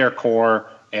has with their core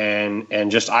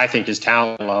and just, I think, his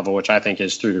talent level, which I think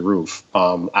is through the roof,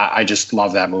 I just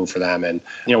love that move for them. And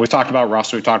we've talked about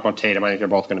Russell, we've talked about Tatum. I think they're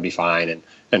both going to be fine,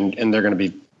 and they're going to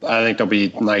be. I think they'll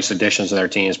be nice additions to their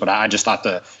teams. But I just thought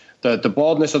the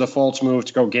boldness of the Fultz move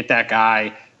to go get that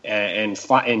guy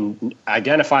and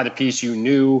identify the piece you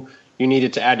knew you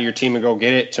needed to add to your team and go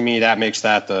get it, to me, that makes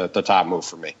that the top move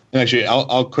for me. Actually,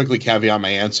 I'll quickly caveat my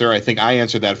answer. I think I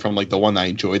answered that from like the one that I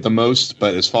enjoyed the most.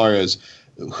 But as far as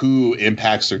who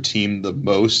impacts their team the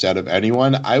most out of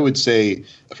anyone, I would say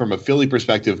from a Philly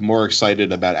perspective, more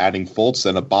excited about adding Fultz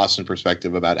than a Boston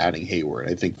perspective about adding Hayward.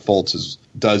 I think Fultz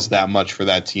does that much for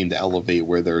that team to elevate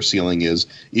where their ceiling is,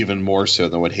 even more so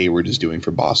than what Hayward is doing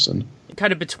for Boston.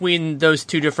 Kind of between those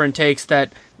two different takes,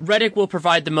 that Redick will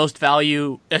provide the most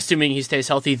value, assuming he stays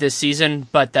healthy this season,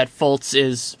 but that Fultz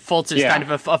is kind of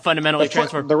a fundamentally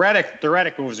transformed. The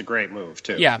Redick move is a great move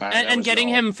too. Yeah, and getting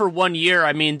him for 1 year,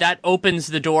 I mean, that opens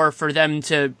the door for them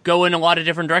to go in a lot of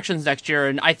different directions next year,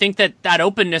 and I think that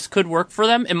openness could work for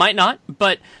them. It might not,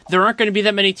 but there aren't going to be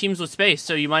that many teams with space,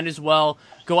 so you might as well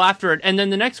go after it. And then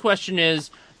the next question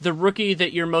is the rookie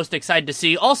that you're most excited to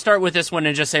see. I'll start with this one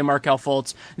and just say Markelle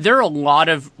Fultz. There are a lot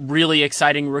of really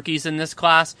exciting rookies in this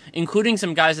class, including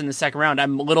some guys in the second round.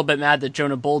 I'm a little bit mad that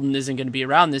Jonah Bolden isn't going to be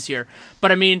around this year.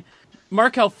 But I mean,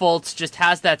 Markelle Fultz just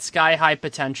has that sky-high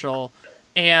potential.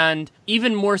 And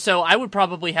even more so, I would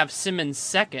probably have Simmons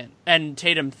second and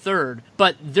Tatum third.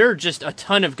 But there are just a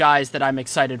ton of guys that I'm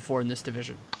excited for in this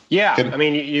division. Yeah, I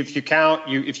mean, if you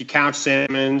count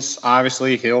Simmons,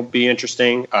 obviously he'll be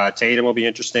interesting. Tatum will be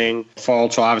interesting.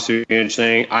 Fultz will obviously be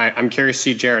interesting. I'm curious to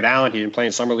see Jared Allen. He didn't play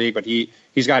in summer league, but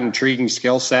he's got an intriguing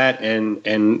skill set, and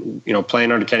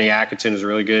playing under Kenny Atkinson is a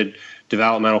really good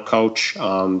developmental coach.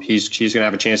 He's going to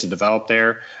have a chance to develop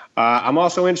there. I'm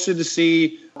also interested to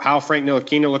see how Frank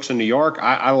Ntilikina looks in New York.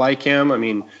 I like him. I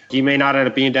mean, he may not end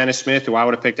up being Dennis Smith, who I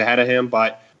would have picked ahead of him,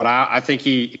 but I think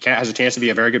he has a chance to be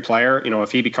a very good player.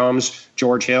 If he becomes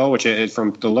George Hill, which is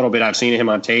from the little bit I've seen of him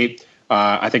on tape,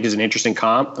 I think is an interesting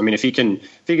comp. I mean, if he can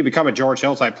become a George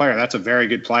Hill type player, that's a very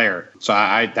good player. So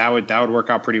that would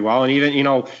work out pretty well. And even an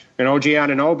OG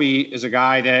Anunoby is a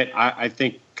guy that I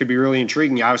think could be really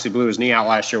intriguing. He obviously blew his knee out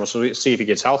last year. We'll see if he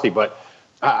gets healthy, but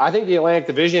I think the Atlantic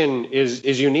Division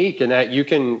is unique in that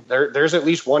there's at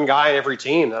least one guy in every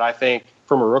team that I think,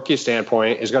 from a rookie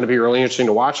standpoint, is going to be really interesting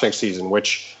to watch next season,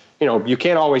 which, you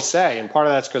can't always say. And part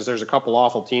of that's because there's a couple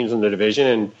awful teams in the division,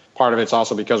 and part of it's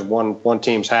also because one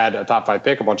team's had a top 5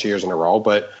 pick a bunch of years in a row.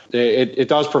 But it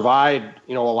does provide,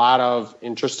 a lot of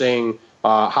interesting,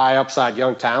 high upside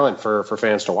young talent for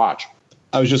fans to watch.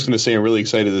 I was just going to say, I'm really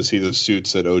excited to see the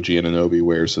suits that OG Anunoby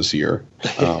wears this year.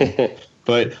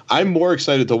 But I'm more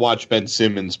excited to watch Ben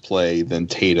Simmons play than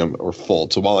Tatum or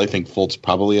Fultz. So while I think Fultz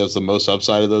probably has the most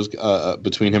upside of those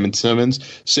between him and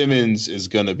Simmons is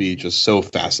going to be just so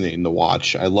fascinating to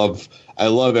watch. I love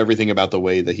everything about the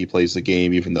way that he plays the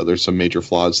game, even though there's some major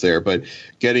flaws there. But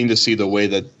getting to see the way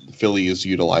that Philly is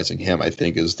utilizing him, I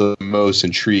think, is the most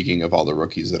intriguing of all the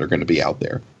rookies that are going to be out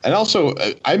there. And also,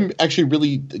 I'm actually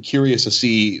really curious to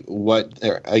see what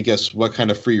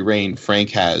kind of free reign Frank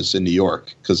has in New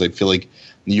York, because I feel like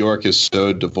New York is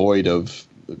so devoid of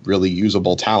really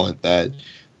usable talent that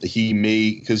he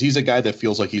may, because he's a guy that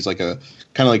feels like he's like a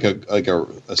kind of like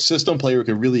a system player who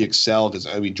can really excel. Because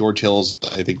I mean, George Hill's,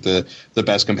 I think, the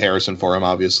best comparison for him,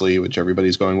 obviously, which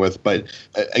everybody's going with. But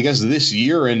I guess this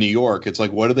year in New York, it's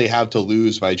like, what do they have to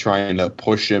lose by trying to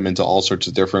push him into all sorts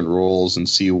of different roles and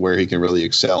see where he can really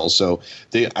excel? So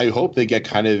I hope they get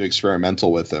kind of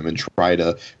experimental with him and try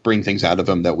to bring things out of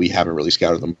him that we haven't really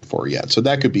scouted them for yet. So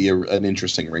that could be an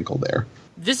interesting wrinkle there.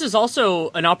 This is also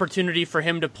an opportunity for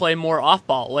him to play more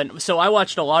off-ball. So I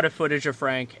watched a lot of footage of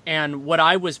Frank, and what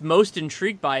I was most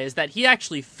intrigued by is that he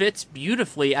actually fits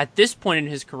beautifully at this point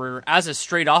in his career as a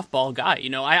straight off-ball guy.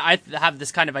 I have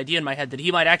this kind of idea in my head that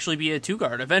he might actually be a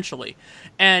two-guard eventually.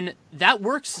 And that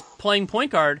works playing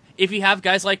point guard if you have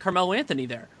guys like Carmelo Anthony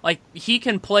there. Like, he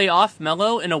can play off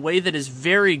Melo in a way that is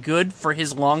very good for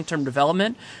his long-term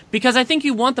development, because I think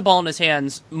you want the ball in his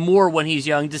hands more when he's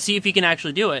young to see if he can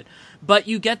actually do it. But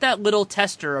you get that little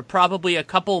tester of probably a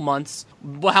couple months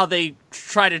while they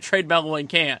try to trade Melo and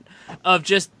can't, of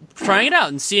just trying it out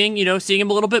and seeing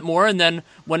him a little bit more. And then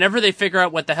whenever they figure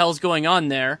out what the hell's going on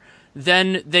there,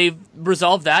 then they've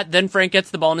resolved that. Then Frank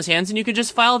gets the ball in his hands, and you can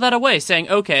just file that away, saying,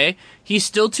 okay, he's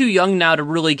still too young now to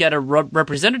really get a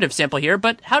representative sample here,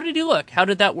 but how did he look? How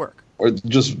did that work? Or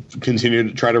just continue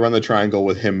to try to run the triangle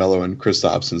with him, Melo, and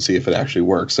Kristaps and see if it actually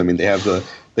works. I mean, they have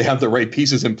the right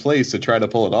pieces in place to try to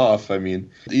pull it off. I mean,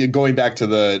 going back to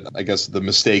the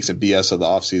mistakes and BS of the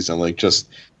offseason, like just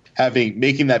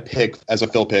making that pick as a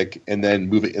fill pick and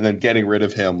then getting rid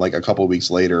of him like a couple of weeks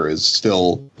later is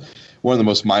still one of the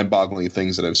most mind-boggling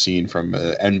things that I've seen from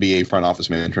an NBA front office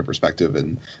management perspective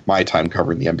in my time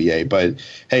covering the NBA. But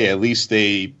hey, at least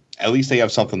they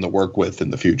have something to work with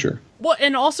in the future. Well,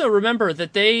 and also remember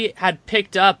that they had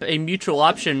picked up a mutual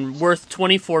option worth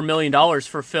 $24 million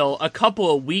for Phil a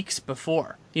couple of weeks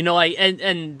before.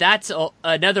 And that's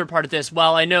another part of this.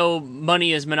 While I know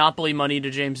money is monopoly money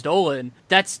to James Dolan,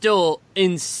 that's still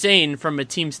insane from a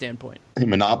team standpoint.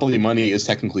 Monopoly money is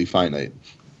technically finite.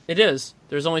 It is.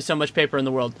 There's only so much paper in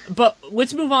the world. But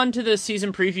let's move on to the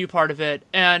season preview part of it.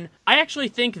 And I actually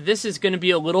think this is going to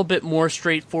be a little bit more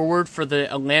straightforward for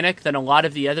the Atlantic than a lot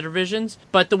of the other divisions.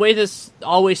 But the way this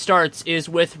always starts is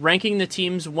with ranking the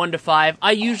teams 1 to 5.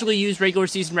 I usually use regular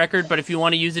season record, but if you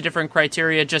want to use a different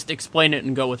criteria, just explain it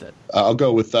and go with it. I'll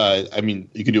go with,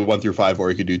 you could do 1 through 5 or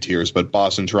you could do tiers, but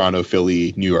Boston, Toronto,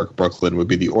 Philly, New York, Brooklyn would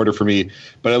be the order for me.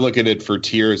 But I look at it for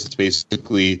tiers. It's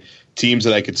basically teams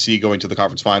that I could see going to the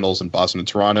conference finals in Boston and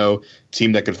Toronto,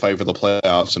 team that could fight for the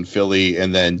playoffs in Philly,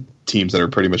 and then teams that are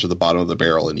pretty much at the bottom of the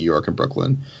barrel in New York and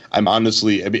Brooklyn. I'm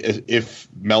honestly, if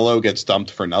Melo gets dumped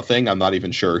for nothing, I'm not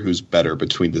even sure who's better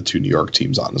between the two New York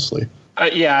teams, honestly.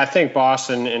 I think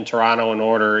Boston and Toronto in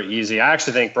order easy. I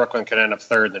actually think Brooklyn could end up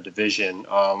third in the division.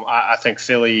 I think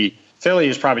Philly Philly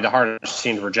is probably the hardest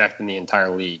team to reject in the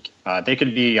entire league. They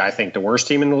could be, I think, the worst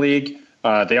team in the league.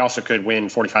 They also could win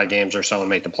 45 games or so and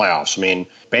make the playoffs. I mean,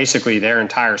 basically their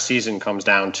entire season comes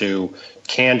down to,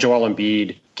 can Joel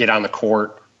Embiid get on the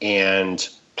court and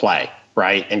play,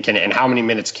 right? And how many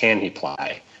minutes can he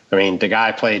play? I mean, the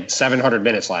guy played 700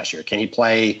 minutes last year. Can he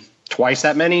play twice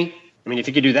that many? I mean, if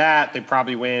he could do that, they'd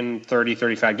probably win 30,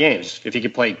 35 games. If he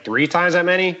could play 3 times that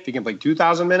many, if he can play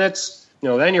 2,000 minutes,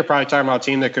 then you're probably talking about a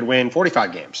team that could win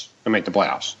 45 games and make the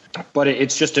playoffs. But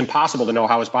it's just impossible to know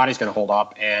how his body's going to hold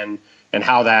up and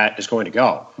how that is going to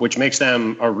go, which makes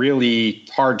them a really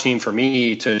hard team for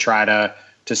me to try to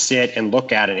sit and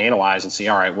look at and analyze and see,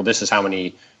 all right, well, this is how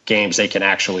many games they can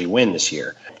actually win this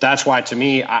year. That's why, to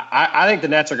me, I think the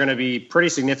Nets are going to be pretty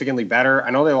significantly better.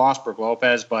 I know they lost Brook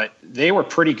Lopez, but they were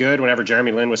pretty good whenever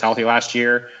Jeremy Lin was healthy last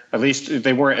year. At least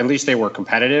they were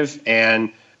competitive,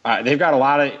 and they've got a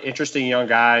lot of interesting young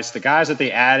guys. The guys that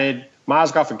they added,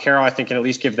 Mozgov and Carroll, I think can at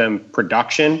least give them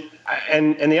production.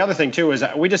 And the other thing, too, is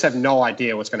that we just have no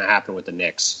idea what's going to happen with the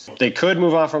Knicks. They could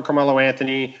move on from Carmelo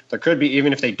Anthony. There could be,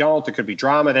 even if they don't, there could be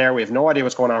drama there. We have no idea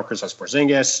what's going on with Kristaps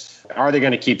Porzingis. Are they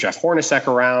going to keep Jeff Hornacek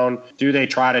around? Do they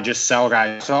try to just sell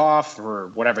guys off for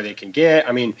whatever they can get?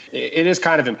 I mean, it is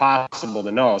kind of impossible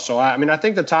to know. So, I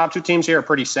think the top 2 teams here are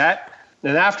pretty set.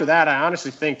 And after that, I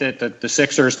honestly think that the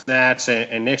Sixers, Nets,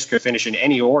 and Knicks could finish in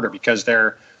any order because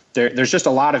there's just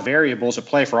a lot of variables at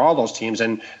play for all those teams.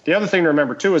 And the other thing to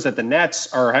remember, too, is that the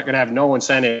Nets are going to have no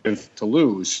incentive to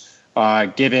lose,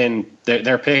 given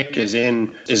their pick is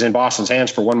in Boston's hands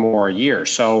for one more year.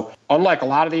 So unlike a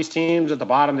lot of these teams at the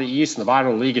bottom of the East and the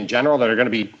bottom of the league in general that are going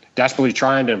to be desperately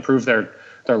trying to improve their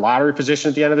lottery position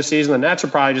at the end of the season, the Nets are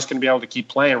probably just going to be able to keep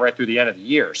playing right through the end of the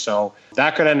year. So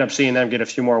that could end up seeing them get a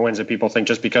few more wins than people think,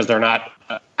 just because they're not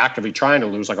actively trying to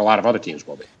lose like a lot of other teams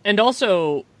will be. And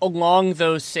also, along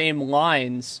those same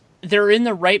lines, they're in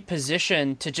the right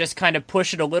position to just kind of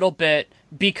push it a little bit,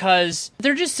 because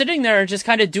they're just sitting there and just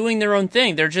kind of doing their own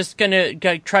thing. They're just going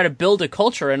to try to build a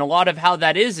culture. And a lot of how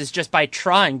that is just by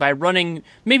running,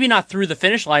 maybe not through the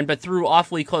finish line, but through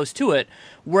awfully close to it.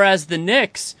 Whereas the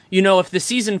Knicks, if the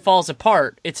season falls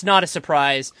apart, it's not a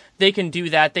surprise. They can do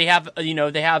that. They have,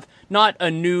 they have not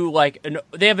a new,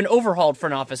 they have an overhauled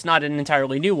front office, not an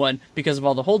entirely new one because of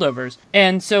all the holdovers.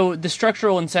 And so the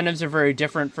structural incentives are very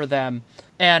different for them.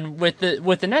 And with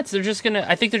the Nets,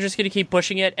 I think they're just gonna keep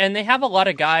pushing it. And they have a lot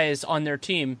of guys on their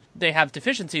team. They have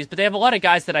deficiencies, but they have a lot of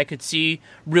guys that I could see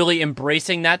really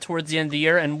embracing that towards the end of the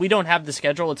year. And we don't have the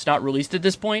schedule; it's not released at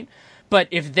this point. But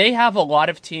if they have a lot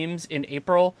of teams in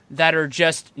April that are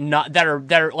just not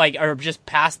are just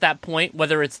past that point,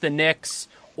 whether it's the Knicks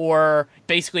or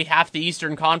basically half the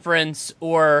Eastern Conference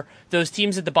or those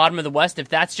teams at the bottom of the West, if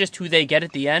that's just who they get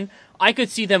at the end, I could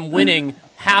see them winning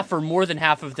half or more than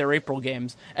half of their April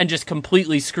games and just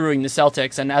completely screwing the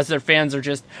Celtics. And as their fans are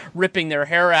just ripping their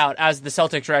hair out as the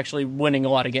Celtics are actually winning a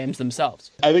lot of games themselves.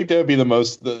 I think that would be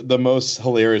the most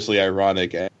hilariously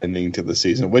ironic ending to the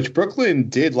season, which Brooklyn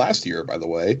did last year, by the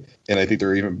way. And I think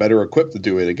they're even better equipped to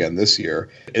do it again this year.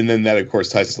 And then that, of course,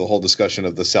 ties to the whole discussion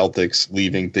of the Celtics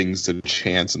leaving things to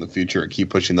chance in the future and keep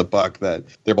pushing the buck, that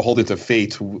they're beholden to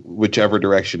fate, whichever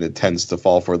direction it tends to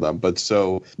fall for them. But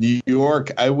so New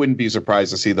York, I wouldn't be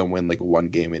surprised to see them win like one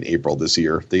game in April this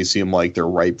year. They seem like they're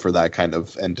ripe for that kind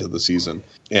of end to the season.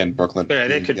 And Brooklyn, yeah,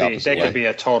 they could be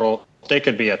a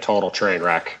total train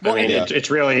wreck. Well, I mean, it's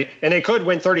really, and they could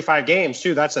win 35 games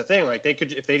too. That's the thing. Like they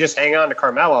could, if they just hang on to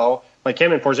Carmelo, like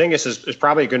him and Porzingis is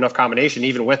probably a good enough combination,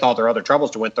 even with all their other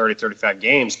troubles, to win 30, 35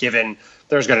 games, given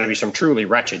there's going to be some truly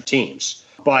wretched teams.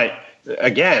 But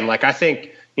again, like I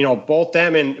think, both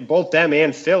them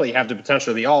and Philly have the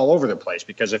potential to be all over the place,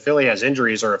 because if Philly has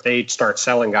injuries or if they start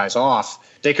selling guys off,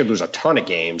 they could lose a ton of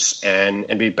games and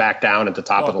be back down at the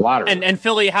top of the lottery. And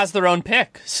Philly has their own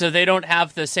pick, so they don't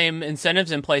have the same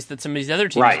incentives in place that some of these other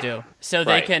teams do. So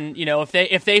they can,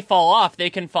 if they fall off, they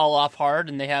can fall off hard,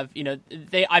 and they have,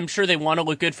 I'm sure they want to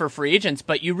look good for free agents,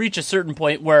 but you reach a certain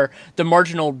point where the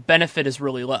marginal benefit is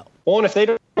really low. Well, and if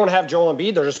they don't have Joel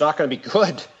Embiid, they're just not going to be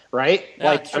good. Right?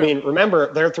 Yeah, I mean,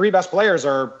 remember, their 3 best players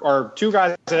are 2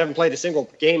 guys that haven't played a single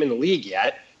game in the league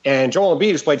yet, and Joel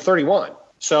Embiid has played 31.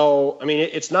 So, I mean,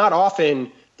 it's not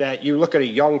often that you look at a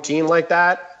young team like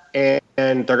that and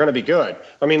they're going to be good.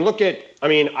 I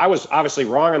mean, I was obviously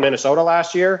wrong on Minnesota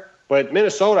last year, but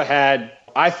Minnesota had,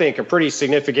 I think, a pretty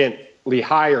significantly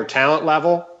higher talent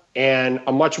level and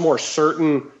a much more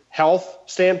certain health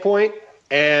standpoint.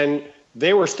 And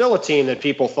they were still a team that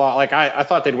people thought, like I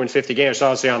thought they'd win 50 games, so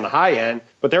obviously on the high end,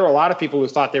 but there were a lot of people who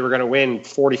thought they were going to win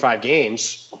 45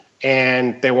 games,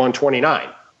 and they won 29.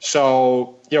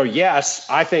 So yes,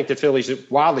 I think that Philly's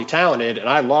wildly talented, and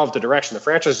I love the direction the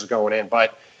franchise is going in.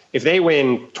 But if they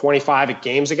win 25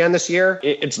 games again this year,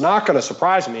 it's not going to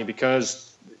surprise me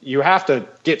because you have to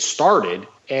get started,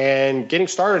 and getting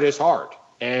started is hard.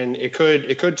 And it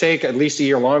could take at least a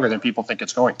year longer than people think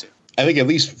it's going to. I think at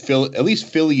least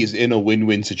Philly is in a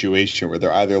win-win situation where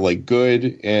they're either like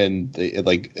good and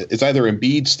it's either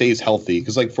Embiid stays healthy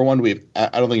because like for one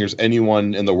I don't think there's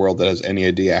anyone in the world that has any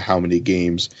idea how many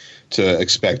games to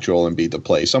expect Joel Embiid to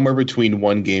play, somewhere between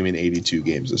 1 game and 82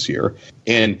 games this year.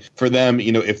 And for them,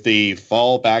 if they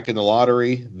fall back in the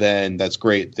lottery, then that's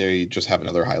great. They just have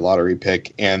another high lottery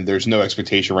pick, and there's no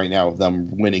expectation right now of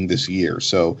them winning this year.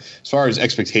 So as far as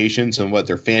expectations and what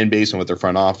their fan base and what their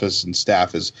front office and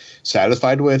staff is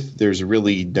satisfied with, there's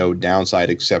really no downside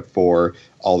except for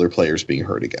all their players being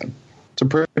hurt again. It's a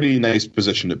pretty nice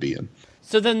position to be in.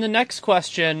 So then the next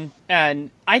question,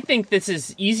 and I think this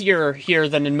is easier here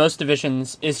than in most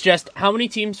divisions, is just how many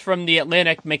teams from the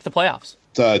Atlantic make the playoffs?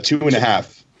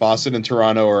 2.5. Boston and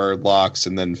Toronto are locks,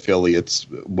 and then Philly.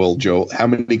 How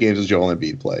many games does Joel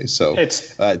Embiid play? So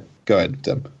go ahead,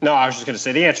 Tim. No, I was just going to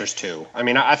say the answer is 2. I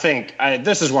mean, I think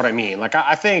this is what I mean. Like,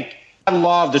 I think I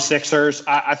love the Sixers.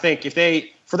 I think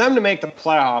for them to make the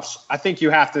playoffs, I think you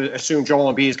have to assume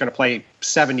Joel Embiid is going to play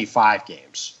 75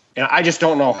 games. And I just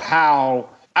don't know how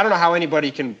anybody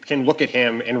can look at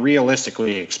him and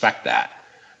realistically expect that.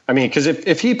 I mean, because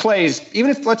if he plays,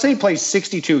 let's say he plays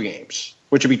 62 games,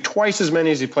 which would be twice as many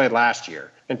as he played last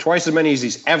year and twice as many as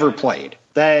he's ever played,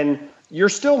 then you're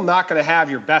still not going to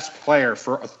have your best player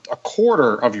for a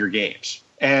quarter of your games.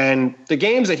 And the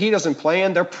games that he doesn't play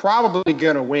in, they're probably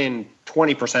going to win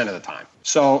 20% of the time.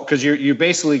 So because you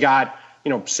basically got,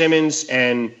 Simmons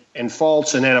and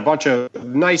Fultz and then a bunch of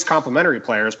nice complementary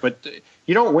players, but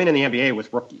you don't win in the NBA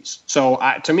with rookies. So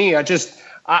to me,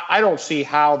 I don't see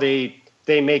how they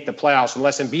make the playoffs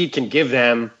unless Embiid can give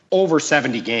them over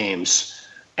 70 games.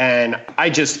 And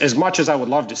as much as I would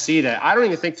love to see that, I don't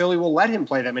even think Philly will let him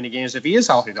play that many games if he is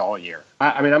healthy the whole year.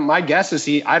 I mean, my guess is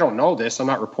I don't know this. I'm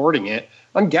not reporting it.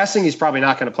 I'm guessing he's probably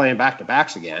not going to play in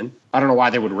back-to-backs again. I don't know why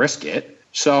they would risk it.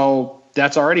 So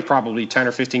that's already probably 10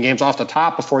 or 15 games off the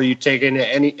top before you take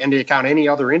into account any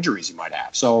other injuries he might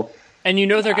have. So, and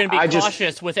they're going to be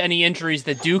cautious with any injuries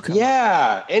that do come.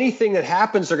 Yeah, anything that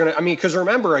happens, they're going to. I mean, because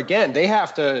remember, again,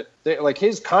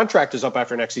 his contract is up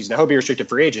after next season. Now, he'll be a restricted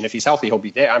free agent. If he's healthy, he'll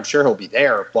be there. I'm sure he'll be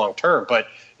there long term. But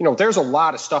there's a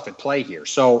lot of stuff at play here.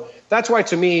 So that's why,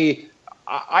 to me,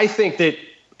 I think that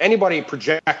anybody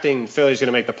projecting Philly's going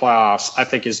to make the playoffs, I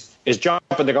think is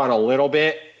jumping the gun a little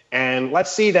bit. And let's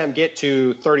see them get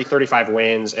to 30, 35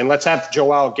 wins. And let's have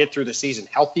Joel get through the season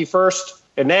healthy first.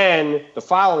 And then the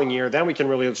following year, then we can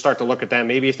really start to look at them.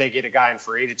 Maybe if they get a guy in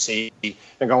free agency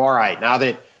and go, all right, now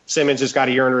that Simmons has got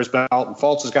a year under his belt and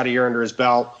Fultz has got a year under his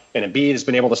belt and Embiid has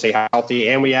been able to stay healthy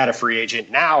and we add a free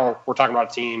agent, now we're talking about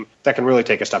a team that can really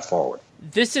take a step forward.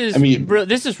 This is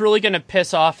really going to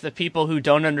piss off the people who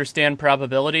don't understand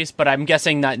probabilities, but I'm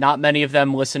guessing that not many of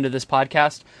them listen to this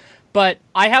podcast. But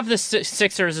I have the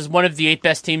Sixers as one of the 8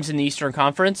 best teams in the Eastern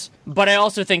Conference, but I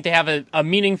also think they have a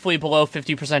meaningfully below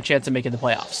 50% chance of making the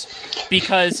playoffs.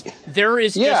 Because there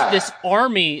is just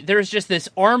this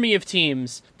army of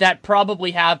teams that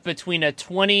probably have between a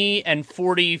 20 and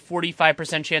 40,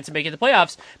 45% chance of making the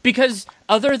playoffs, because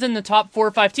other than the top 4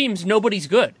 or 5 teams, nobody's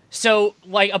good. So,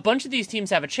 a bunch of these teams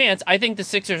have a chance. I think the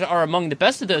Sixers are among the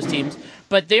best of those teams,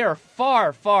 but they are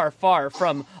far, far, far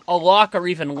from a lock or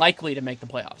even likely to make the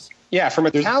playoffs. Yeah, from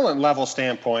a talent level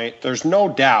standpoint, there's no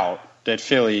doubt that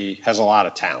Philly has a lot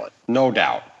of talent. No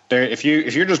doubt. If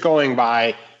you're just going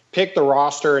by pick the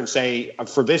roster and say,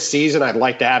 for this season, I'd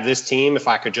like to have this team if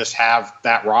I could just have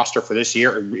that roster for this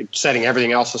year, setting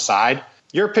everything else aside,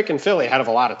 you're picking Philly ahead of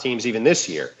a lot of teams even this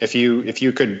year if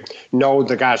you could know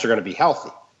the guys are going to be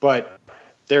healthy. But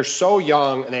they're so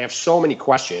young and they have so many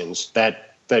questions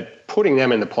that putting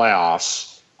them in the playoffs,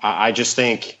 I just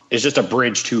think is just a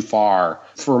bridge too far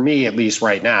for me, at least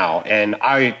right now. And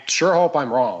I sure hope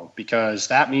I'm wrong, because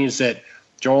that means that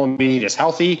Joel Embiid is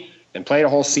healthy and played a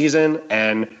whole season.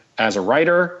 And as a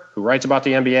writer who writes about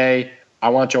the NBA, I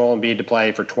want Joel Embiid to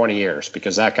play for 20 years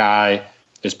because that guy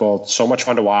is both so much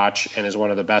fun to watch and is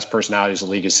one of the best personalities the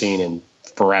league has seen in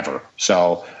forever.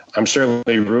 So I'm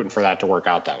certainly rooting for that to work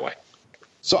out that way.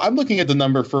 So I'm looking at the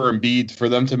number for Embiid for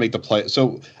them to make the play.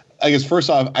 So I guess first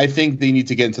off, I think they need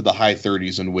to get into the high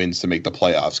 30s in wins to make the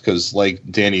playoffs because, like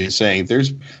Danny is saying,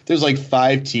 there's like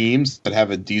 5 teams that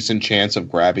have a decent chance of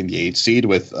grabbing the 8th seed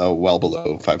with a well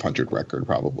below 500 record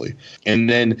probably. And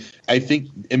then I think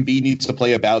Embiid needs to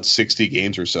play about 60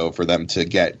 games or so for them to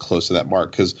get close to that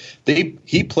mark because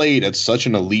he played at such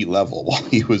an elite level while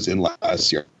he was in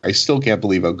last year. I still can't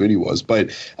believe how good he was, but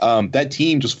that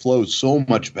team just flows so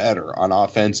much better on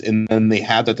offense, and then they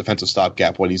have that defensive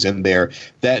stopgap when he's in there.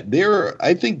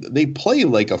 I think they play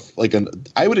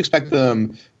I would expect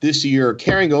them this year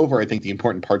carrying over, I think, the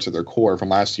important parts of their core from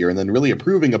last year, and then really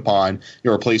improving upon,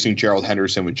 replacing Gerald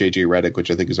Henderson with JJ Redick,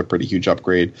 which I think is a pretty huge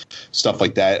upgrade, stuff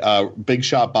like that. Big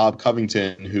shot Bob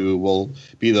Covington, who will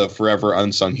be the forever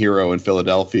unsung hero in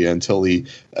Philadelphia until he,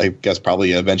 I guess,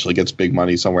 probably eventually gets big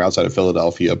money somewhere outside of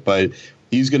Philadelphia, but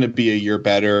he's going to be a year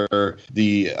better.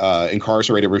 The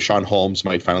incarcerated Rashawn Holmes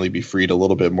might finally be freed a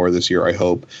little bit more this year, I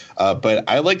hope. But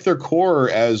I like their core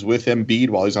as with Embiid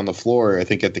while he's on the floor, I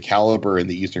think at the caliber in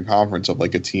the Eastern Conference of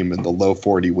like a team in the low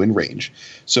 40 win range.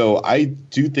 So I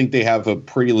do think they have a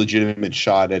pretty legitimate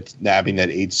shot at nabbing that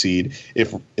 8th seed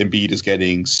if Embiid is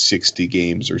getting 60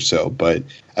 games or so. But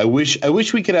I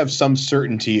wish we could have some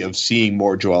certainty of seeing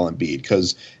more Joel Embiid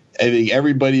because I think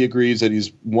everybody agrees that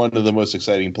he's one of the most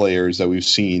exciting players that we've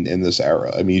seen in this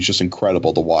era. I mean, he's just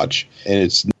incredible to watch. And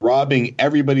it's robbing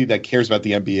everybody that cares about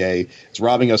the NBA. It's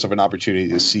robbing us of an opportunity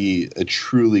to see a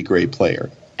truly great player.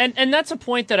 And that's a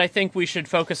point that I think we should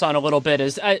focus on a little bit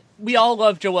is we all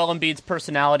love Joel Embiid's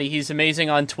personality. He's amazing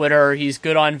on Twitter. He's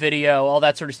good on video, all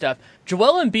that sort of stuff.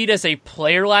 Joel Embiid as a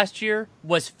player last year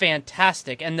was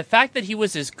fantastic. And the fact that he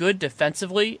was as good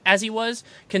defensively as he was,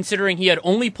 considering he had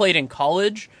only played in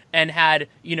college and had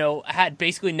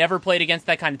basically never played against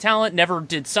that kind of talent, never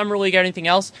did summer league or anything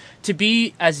else, to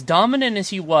be as dominant as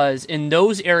he was in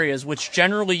those areas, which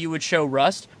generally you would show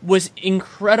rust, was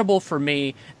incredible for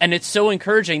me. And it's so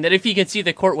encouraging that if he can see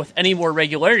the court with any more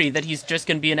regularity, that he's just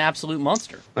going to be an absolute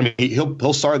monster. I mean,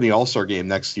 he'll start in the All-Star game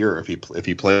next year if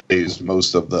he plays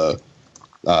most of the.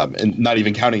 And not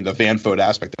even counting the Van Foot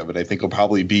aspect of it, I think he'll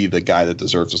probably be the guy that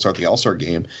deserves to start the All-Star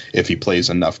game if he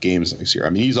plays enough games next year. I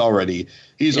mean, he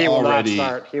will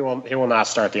not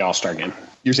start the All-Star game.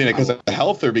 You're saying it because of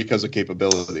health or because of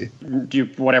capability?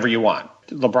 Whatever you want.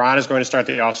 LeBron is going to start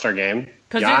the All-Star game.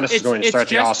 Giannis is going to start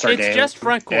the All-Star game. It's just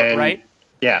front court, right?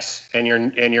 Yes, and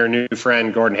your new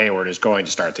friend Gordon Hayward is going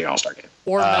to start the All-Star game.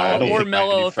 Or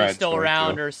Melo if he's still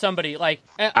around, or somebody like.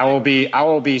 I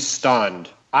will be stunned.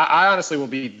 I honestly will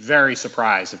be very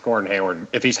surprised if Gordon Hayward,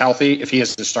 if he's healthy, if he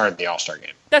is to start the All-Star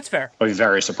game. That's fair. I'll be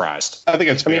very surprised. I think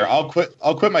it's fair. I'll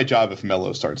quit my job if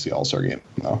Melo starts the All-Star game.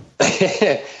 No.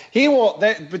 He will.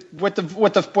 With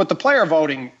the player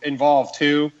voting involved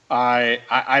too, I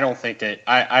don't think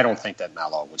that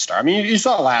Melo would start. I mean, you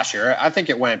saw last year. I think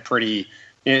it went pretty.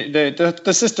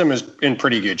 The system is in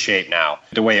pretty good shape now,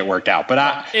 the way it worked out.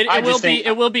 But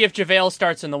it will be if JaVale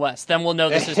starts in the West. Then we'll know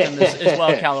the system is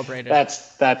well calibrated.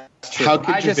 That's true. How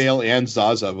could JaVale and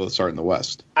Zaza both start in the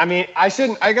West? I mean, I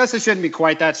guess it shouldn't be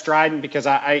quite that strident because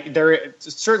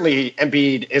certainly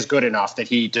Embiid is good enough that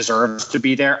he deserves to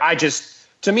be there.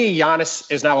 To me,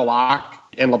 Giannis is now a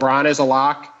lock and LeBron is a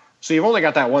lock. So you've only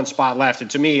got that one spot left. And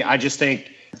to me, I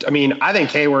think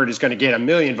Hayward is going to get 1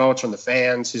 million votes from the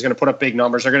fans. He's going to put up big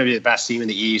numbers. They're going to be the best team in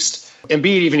the East. Embiid,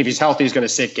 even if he's healthy, is going to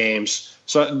sit games.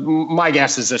 So my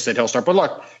guess is just that he'll start. But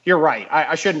look, you're right.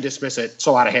 I shouldn't dismiss it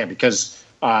so out of hand because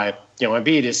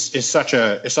Embiid is such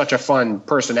a fun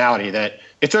personality that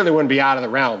it certainly wouldn't be out of the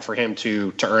realm for him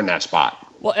to earn that spot.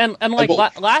 Well, and like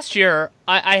last year,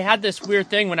 I had this weird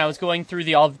thing when I was going through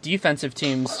the all defensive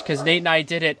teams because Nate and I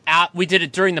did it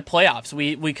during the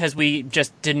playoffs. Because we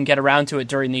just didn't get around to it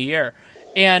during the year.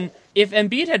 And if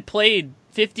Embiid had played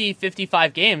 50,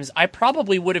 55 games, I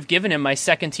probably would have given him my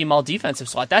second team all defensive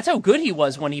slot. That's how good he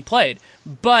was when he played.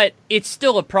 But it's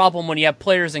still a problem when you have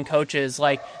players and coaches,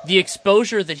 like the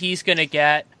exposure that he's going to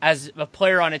get as a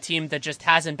player on a team that just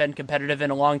hasn't been competitive in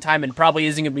a long time and probably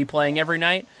isn't going to be playing every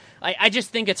night. I just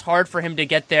think it's hard for him to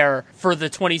get there for the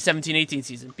 2017-18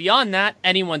 season. Beyond that,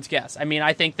 anyone's guess. I mean,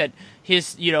 I think that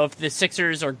if the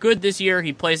Sixers are good this year,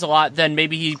 he plays a lot, then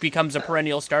maybe he becomes a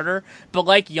perennial starter. But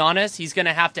like Giannis, he's going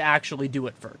to have to actually do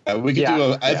it first. I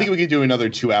think we could do another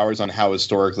 2 hours on how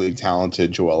historically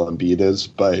talented Joel Embiid is.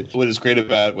 But what is great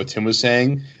about what Tim was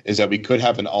saying is that we could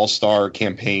have an all-star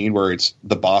campaign where it's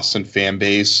the Boston fan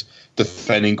base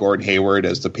defending Gordon Hayward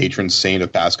as the patron saint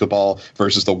of basketball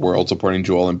versus the world supporting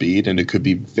Joel Embiid, and it could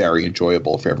be very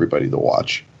enjoyable for everybody to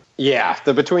watch. Yeah,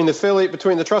 between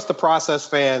the trust the process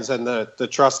fans and the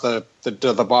trust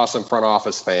the Boston front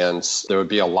office fans, there would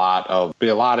be a lot of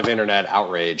internet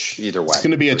outrage either way. It's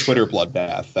going to be a Twitter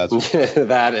bloodbath. That's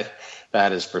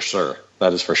that is for sure.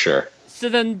 That is for sure. So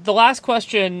then the last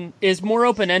question is more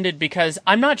open-ended because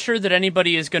I'm not sure that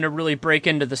anybody is going to really break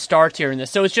into the star tier in this.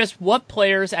 So it's just what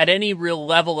players at any real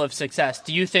level of success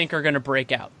do you think are going to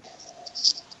break out?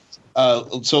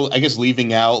 So I guess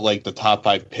leaving out like the top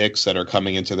 5 picks that are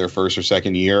coming into their first or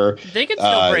second year, they can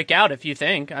still break out if you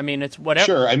think. I mean, it's whatever.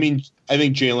 Sure. I mean, I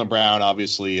think Jaylen Brown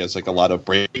obviously has like a lot of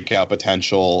breakout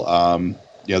potential.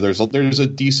 There's a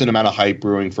decent amount of hype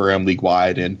brewing for him league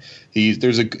wide, and he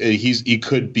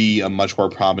could be a much more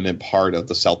prominent part of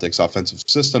the Celtics offensive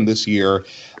system this year.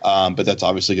 But that's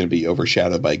obviously going to be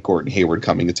overshadowed by Gordon Hayward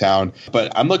coming to town.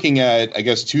 But I'm looking at, I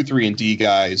guess, 2, 3, and D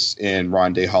guys in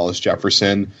Rondé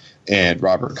Hollis-Jefferson and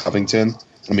Robert Covington.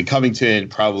 I mean, Covington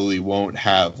probably won't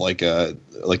have like a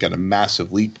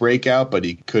massive league breakout, but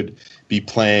he could be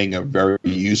playing a very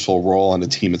useful role on a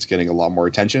team that's getting a lot more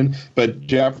attention. But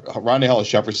Rondé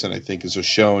Hollis-Jefferson, I think, has just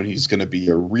shown he's going to be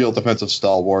a real defensive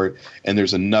stalwart, and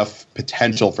there's enough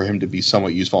potential for him to be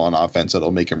somewhat useful on offense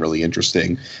that'll make him really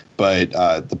interesting. But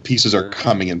the pieces are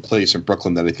coming in place in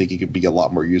Brooklyn that I think he could be a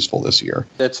lot more useful this year.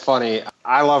 It's funny.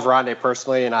 I love Rondé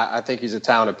personally, and I think he's a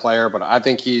talented player, but I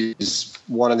think he's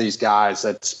one of these guys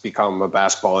that's become a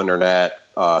basketball internet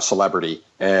celebrity.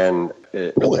 And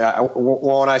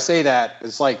when I say that,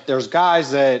 it's like there's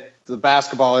guys that the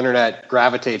basketball internet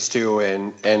gravitates to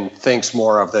and thinks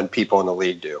more of than people in the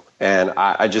league do. And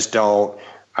I just don't.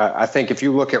 I think if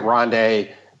you look at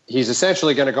Rondé, he's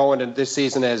essentially going to go into this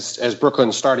season as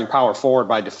Brooklyn's starting power forward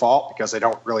by default because they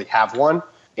don't really have one.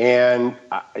 And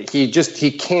he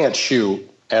can't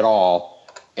shoot at all.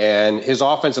 And his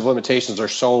offensive limitations are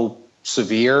so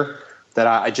severe that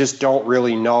I just don't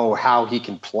really know how he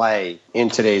can play in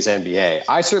today's NBA.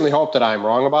 I certainly hope that I'm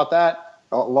wrong about that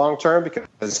long term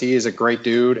because he is a great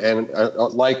dude. And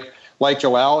like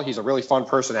Joel, he's a really fun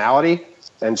personality.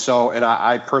 And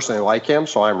I personally like him,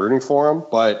 so I'm rooting for him.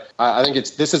 But I think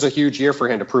this is a huge year for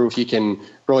him to prove he can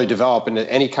really develop into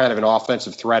any kind of an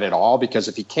offensive threat at all. Because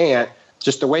if he can't,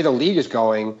 just the way the league is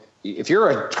going, if you're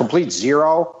a complete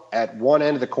zero at one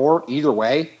end of the court, either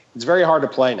way, it's very hard to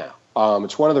play now.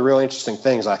 It's one of the really interesting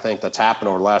things I think that's happened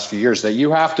over the last few years that you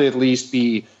have to at least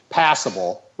be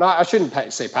passable. No, I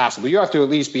shouldn't say passable. You have to at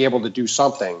least be able to do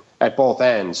something at both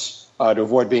ends to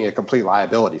avoid being a complete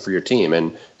liability for your team.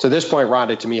 And to this point,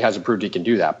 Rondé, to me, hasn't proved he can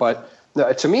do that. But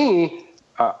to me,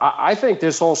 I think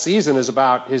this whole season is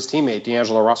about his teammate,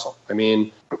 D'Angelo Russell. I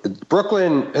mean,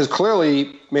 Brooklyn has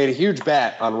clearly made a huge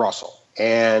bet on Russell.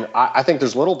 And I think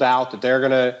there's little doubt that they're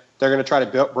gonna try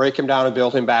to break him down and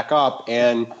build him back up.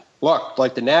 And look,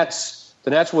 like the Nets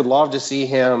would love to see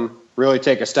him really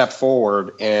take a step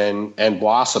forward and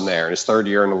blossom there in his third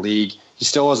year in the league. He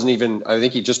still isn't even, I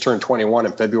think he just turned 21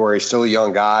 in February, still a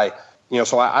young guy.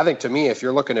 So I think to me, if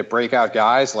you're looking at breakout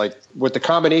guys, like with the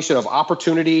combination of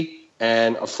opportunity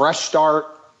and a fresh start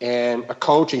and a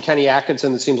coach and Kenny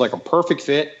Atkinson that seems like a perfect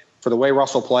fit for the way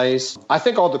Russell plays, I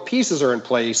think all the pieces are in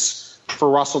place for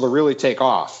Russell to really take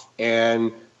off.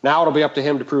 And now it'll be up to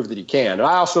him to prove that he can. And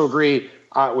I also agree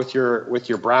with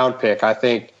your Brown pick. I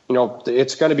think,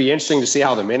 it's going to be interesting to see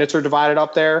how the minutes are divided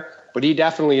up there, but he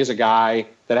definitely is a guy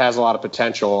that has a lot of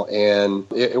potential, and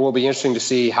it will be interesting to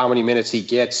see how many minutes he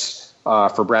gets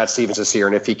for Brad Stevens this year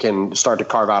and if he can start to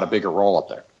carve out a bigger role up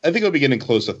there. I think he'll be getting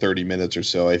close to 30 minutes or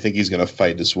so. I think he's going to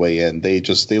fight his way in. They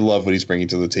love what he's bringing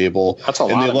to the table. That's a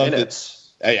lot of minutes.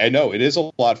 I know it is a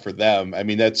lot for them. I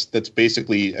mean, that's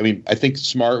basically. I mean, I think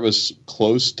Smart was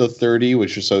close to 30,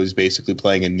 which is so he's basically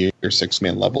playing a near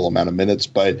 6-man level amount of minutes.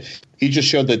 But he just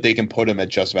showed that they can put him at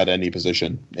just about any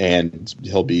position, and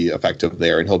he'll be effective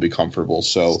there, and he'll be comfortable.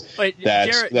 So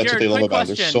that's Jared, what they love about it.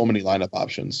 Question. There's so many lineup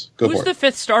options. Who's the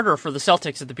fifth starter for the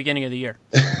Celtics at the beginning of the year?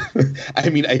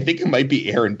 I mean, I think it might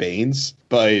be Aaron Baines,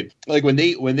 but like when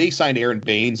they signed Aaron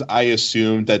Baines, I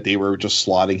assumed that they were just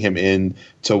slotting him in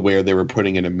to where they were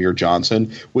putting in Amir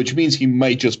Johnson, which means he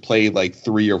might just play like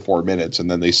 3 or 4 minutes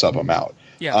and then they sub him out.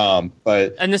 Yeah, and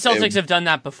the Celtics have done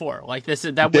that before. Like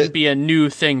that wouldn't be a new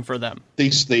thing for them.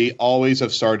 They always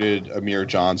have started Amir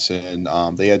Johnson.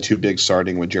 They had 2 bigs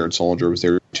starting when Jared Solinger was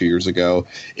there 2 years ago.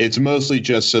 It's mostly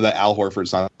just so that Al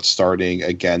Horford's not starting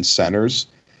against centers.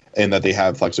 and that they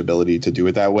have flexibility to do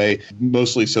it that way,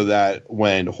 mostly so that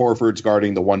when Horford's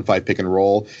guarding the 1-5 pick and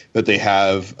roll, that they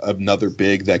have another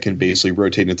big that can basically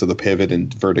rotate into the pivot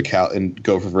and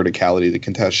go for verticality to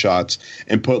contest shots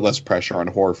and put less pressure on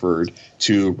Horford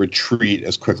to retreat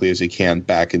as quickly as he can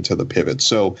back into the pivot.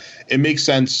 So it makes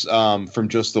sense from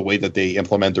just the way that they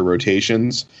implement the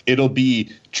rotations. It'll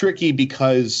be tricky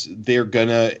because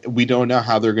we don't know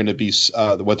how they're going to be,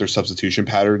 what their substitution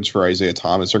patterns for Isaiah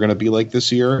Thomas are going to be like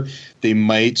this year. They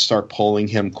might start pulling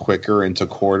him quicker into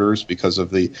quarters because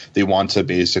they want to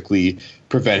basically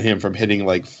prevent him from hitting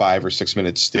like 5 or 6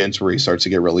 minute stints where he starts to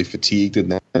get really fatigued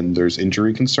and then there's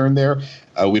injury concern there.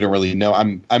 We don't really know.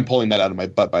 I'm pulling that out of my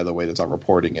butt, by the way. That's not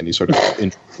reporting any sort of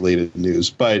injury-related news.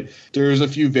 But there's a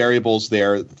few variables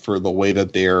there for the way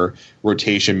that their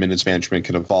rotation minutes management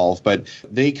can evolve. But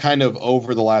they kind of,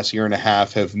 over the last year and a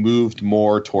half, have moved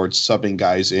more towards subbing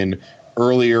guys in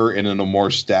earlier and in a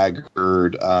more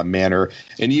staggered manner,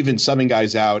 and even subbing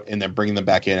guys out and then bringing them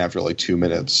back in after like 2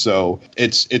 minutes. So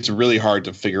it's really hard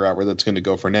to figure out where that's going to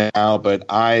go for now, but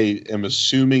I am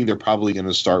assuming they're probably going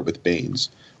to start with Baines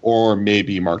or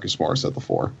maybe Marcus Morris at the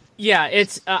 4. Yeah,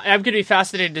 I'm going to be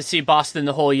fascinated to see Boston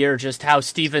the whole year, just how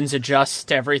Stevens adjusts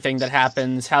to everything that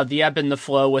happens, how the ebb and the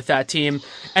flow with that team.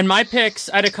 And my picks,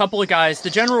 I had a couple of guys.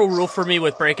 The general rule for me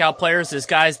with breakout players is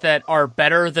guys that are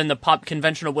better than the pop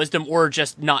conventional wisdom or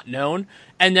just not known,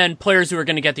 and then players who are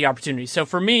going to get the opportunity. So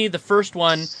for me, the first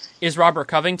one is Robert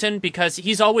Covington, because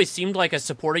he's always seemed like a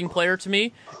supporting player to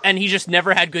me, and he just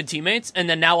never had good teammates, and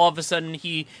then now all of a sudden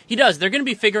he does. They're going to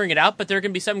be figuring it out, but there are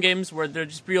going to be some games where they'll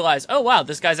just realize, oh wow,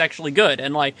 this guy's actually good,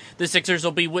 and like the Sixers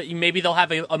will be, maybe they'll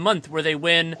have a month where they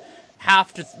win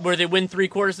where they win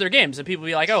 3/4 of their games, and people will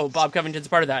be like, oh, Bob Covington's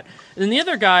part of that. And then the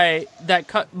other guy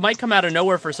that might come out of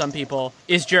nowhere for some people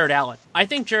is Jared Allen. I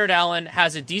think Jared Allen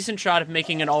has a decent shot of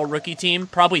making an all-rookie team,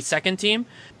 probably second team,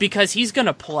 because he's going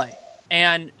to play.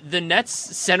 And the Nets'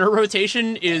 center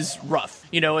rotation is rough.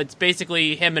 It's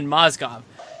basically him and Mozgov.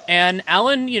 And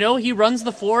Allen, he runs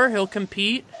the floor. He'll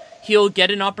compete. He'll get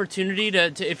an opportunity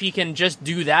to if he can just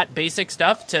do that basic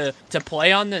stuff, to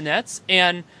play on the Nets.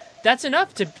 And that's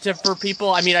enough for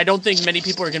people. I mean, I don't think many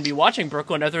people are going to be watching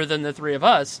Brooklyn other than the three of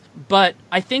us. But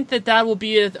I think that will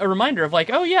be a reminder of like,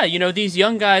 oh yeah, these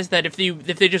young guys that if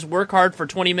they just work hard for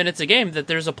 20 minutes a game, that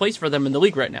there's a place for them in the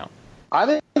league right now. I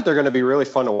think they're going to be really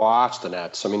fun to watch, the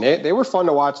Nets. I mean, they were fun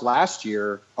to watch last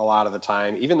year a lot of the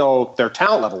time, even though their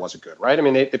talent level wasn't good, right? I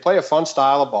mean, they play a fun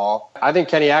style of ball. I think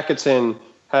Kenny Atkinson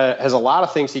has a lot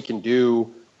of things he can do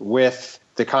with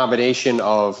the combination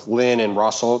of Lin and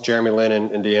Russell, Jeremy Lin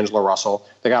and D'Angelo Russell.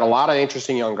 They got a lot of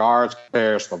interesting young guards,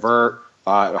 Paris LeVert,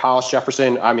 Hollis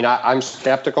Jefferson. I mean, I'm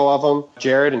skeptical of him,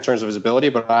 Jared, in terms of his ability,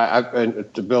 but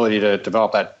the ability to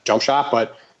develop that jump shot.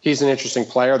 But he's an interesting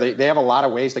player. They have a lot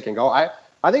of ways they can go. I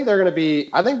think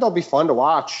they'll be fun to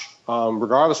watch,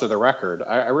 regardless of their record.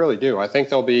 I really do. I think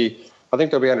they'll be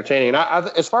entertaining. And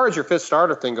as far as your fifth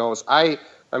starter thing goes,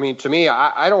 I mean, to me,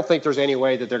 I don't think there's any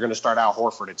way that they're going to start Al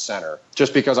Horford at center,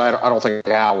 just because I don't think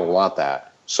Al will want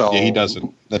that. So yeah, he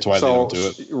doesn't. That's why they don't do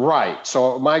it. Right.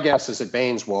 So my guess is that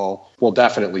Baines will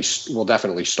definitely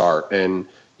start. And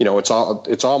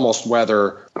it's almost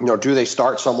whether do they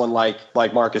start someone like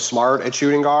Marcus Smart at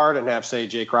shooting guard and have, say,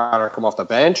 Jay Crowder come off the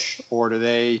bench, or do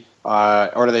they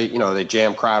they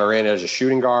jam Crowder in as a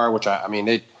shooting guard, which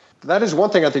that is one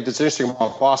thing I think that's interesting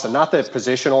about Boston. Not that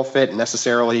positional fit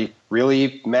necessarily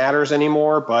really matters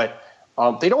anymore, but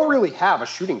they don't really have a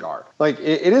shooting guard. Like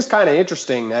it is kind of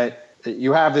interesting that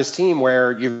you have this team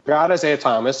where you've got Isaiah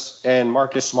Thomas and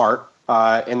Marcus Smart,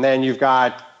 and then you've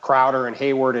got Crowder and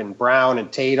Hayward and Brown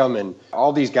and Tatum and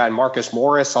all these guys, Marcus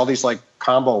Morris, all these like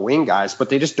combo wing guys, but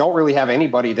they just don't really have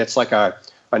anybody that's like a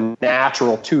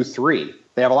natural 2-3.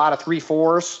 They have a lot of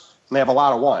 3-4s and they have a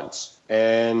lot of 1s.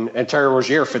 And Terry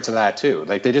Rozier fits in that too.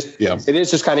 Like it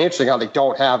is just kind of interesting how they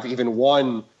don't have even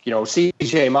one,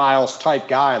 CJ Miles type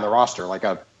guy on the roster, like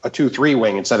a 2-3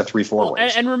 wing instead of 3-4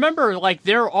 wings. And remember, like,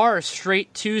 there are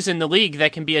straight 2s in the league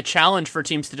that can be a challenge for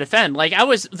teams to defend. Like,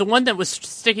 the one that was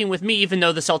sticking with me, even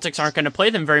though the Celtics aren't going to play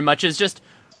them very much, is just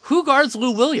who guards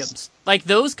Lou Williams? Like,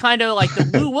 those kind of, like,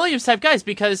 the Lou Williams type guys,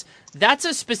 because that's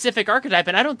a specific archetype,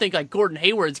 and I don't think, like, Gordon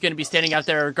Hayward's going to be standing out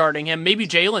there guarding him. Maybe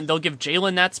Jalen, they'll give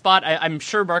Jalen that spot. I'm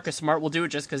sure Marcus Smart will do it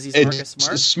just because he's Marcus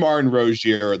Smart. Smart and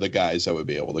Rozier are the guys that would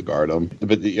be able to guard him.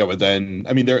 But then,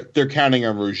 I mean, they're counting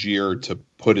on Rozier to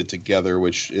put it together,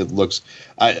 which it looks...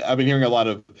 I've been hearing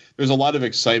there's a lot of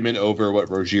excitement over what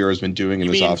Rozier has been doing in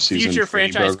his offseason. Future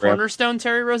franchise cornerstone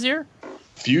Terry Rozier?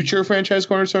 future franchise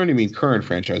cornerstone? You mean current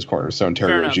franchise cornerstone,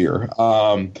 Terry Rozier?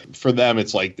 For them,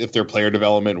 it's like if their player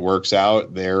development works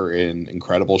out, they're in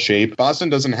incredible shape. Boston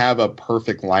doesn't have a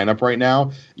perfect lineup right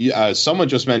now. Someone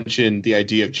just mentioned the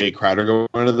idea of Jay Crowder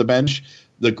going to the bench.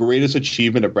 The greatest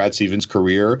achievement of Brad Stevens'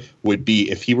 career would be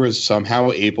if he was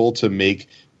somehow able to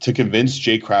convince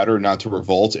Jay Crowder not to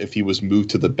revolt if he was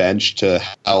moved to the bench to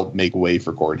help make way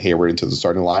for Gordon Hayward into the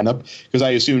starting lineup. Because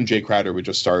I assume Jay Crowder would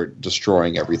just start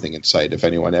destroying everything in sight if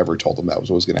anyone ever told him that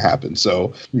was what was going to happen.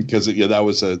 So, because that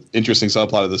was an interesting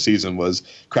subplot of the season, was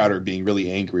Crowder being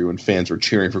really angry when fans were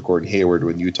cheering for Gordon Hayward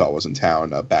when Utah was in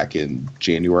town back in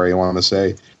January, I want to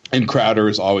say. And Crowder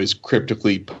is always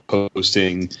cryptically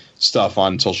posting stuff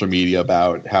on social media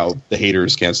about how the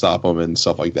haters can't stop him and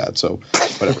stuff like that. So,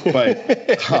 whatever.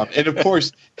 But and of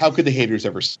course, how could the haters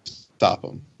ever stop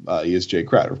him? He is Jay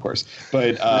Crowder, of course.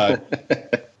 But I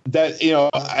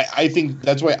think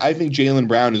that's why I think Jaylen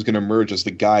Brown is going to emerge as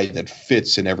the guy that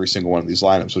fits in every single one of these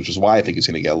lineups, which is why I think he's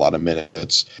going to get a lot of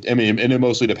minutes. I mean, and it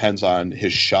mostly depends on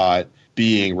his shot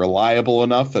being reliable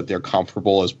enough that they're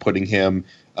comfortable as putting him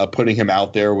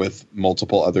out there with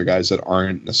multiple other guys that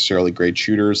aren't necessarily great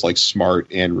shooters like Smart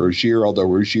and Rozier, although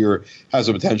Rozier has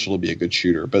the potential to be a good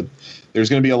shooter. But there's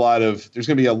going to be a lot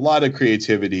of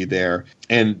creativity there.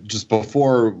 And just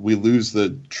before we lose the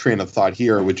train of thought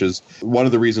here, which is one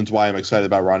of the reasons why I'm excited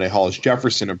about Rondae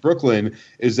Hollis-Jefferson of Brooklyn,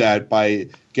 is that by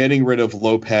getting rid of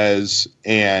Lopez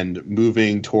and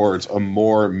moving towards a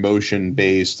more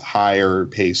motion-based,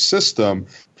 higher-paced system,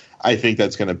 I think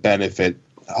that's going to benefit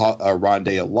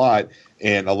Rondae a lot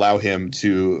and allow him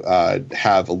to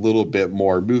have a little bit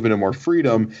more movement and more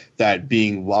freedom, that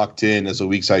being locked in as a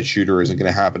weak side shooter isn't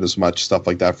going to happen as much, stuff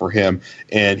like that for him.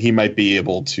 And he might be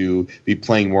able to be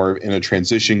playing more in a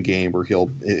transition game where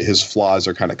his flaws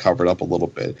are kind of covered up a little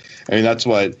bit. I mean, that's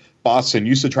what Boston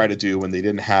used to try to do when they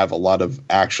didn't have a lot of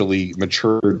actually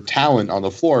mature talent on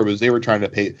the floor, was they were trying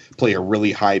to play a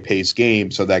really high paced game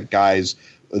so that guys,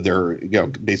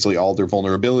 basically all their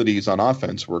vulnerabilities on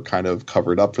offense were kind of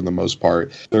covered up for the most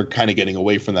part. They're kind of getting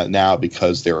away from that now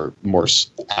because they're more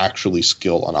actually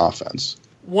skilled on offense.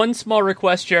 One small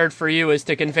request, Jared, for you is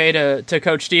to convey to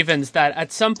Coach Stevens that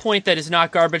at some point that is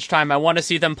not garbage time, I want to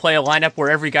see them play a lineup where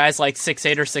every guy's like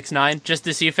 6'8" or 6'9", just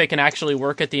to see if it can actually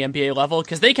work at the NBA level,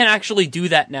 because they can actually do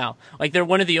that now. Like, they're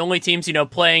one of the only teams,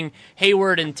 playing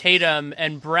Hayward and Tatum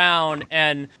and Brown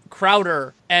and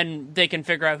Crowder, and they can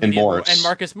figure out who and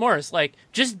Marcus Morris. Like,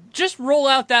 just roll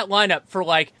out that lineup for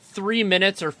like 3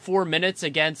 minutes or 4 minutes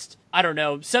against, I don't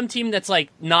know, some team that's like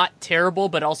not terrible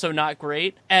but also not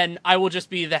great, and I will just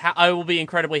be I will be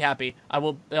incredibly happy.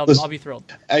 I'll be thrilled.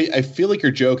 I feel like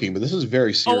you're joking, but this is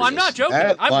very serious. Oh, I'm not joking.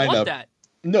 I love that.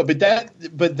 No, but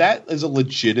that is a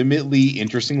legitimately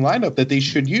interesting lineup that they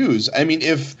should use. I mean,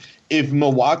 if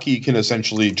Milwaukee can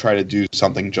essentially try to do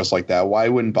something just like that, why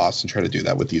wouldn't Boston try to do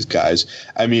that with these guys?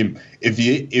 I mean, if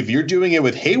you're doing it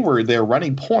with Hayward, their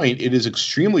running point, it is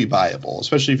extremely viable,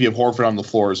 especially if you have Horford on the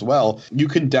floor as well. You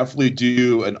can definitely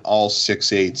do an all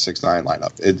 6'8", 6'9"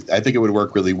 lineup. I think it would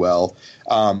work really well.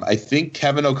 I think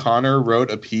Kevin O'Connor wrote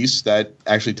a piece that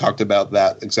actually talked about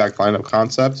that exact lineup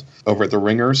concept over at The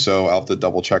Ringer, so I'll have to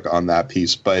double check on that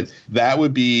piece. But that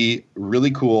would be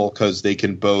really cool because they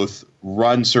can both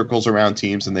run circles around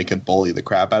teams and they can bully the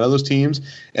crap out of those teams,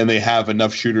 and they have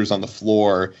enough shooters on the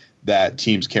floor that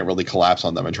teams can't really collapse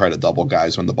on them and try to double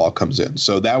guys when the ball comes in.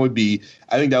 So I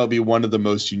think that would be one of the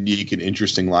most unique and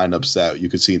interesting lineups that you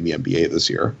could see in the NBA this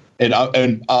year. And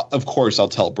of course I'll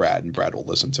tell Brad, and Brad will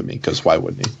listen to me, because why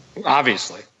wouldn't he?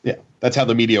 Obviously. Yeah, that's how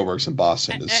the media works in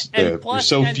Boston. There's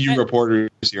so few reporters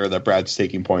here that Brad's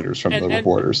taking pointers from the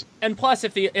reporters. And plus,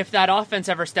 if that offense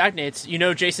ever stagnates,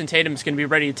 Jason Tatum's going to be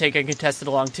ready to take a contested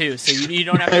along too, so you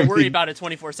don't have to worry about a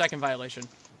 24-second violation.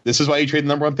 This is why you trade the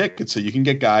number one pick, so you can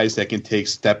get guys that can take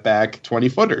step back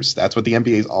 20-footers. That's what the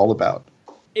NBA is all about.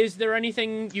 Is there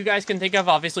anything you guys can think of?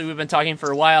 Obviously, we've been talking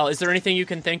for a while. Is there anything you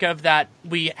can think of that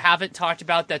we haven't talked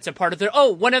about that's a part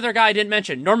of one other guy I didn't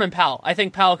mention, Norman Powell. I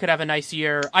think Powell could have a nice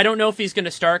year. I don't know if he's going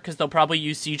to start because they'll probably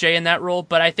use CJ in that role,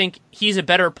 but I think he's a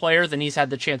better player than he's had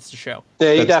the chance to show.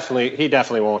 Yeah, he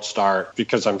definitely won't start,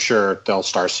 because I'm sure they'll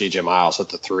start CJ Miles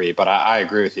at the 3. But I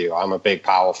agree with you. I'm a big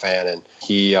Powell fan, and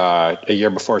he a year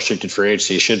before restricted free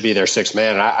agency should be their sixth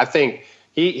man. And I think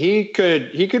He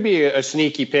could be a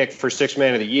sneaky pick for sixth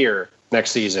man of the year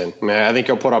next season. I mean, I think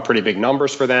he'll put up pretty big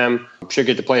numbers for them. Should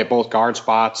get to play at both guard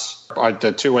spots,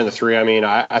 the 2 and the 3. I mean,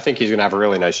 I think he's going to have a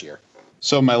really nice year.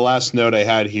 So my last note I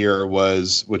had here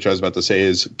which I was about to say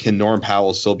is, can Norm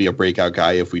Powell still be a breakout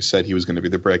guy if we said he was going to be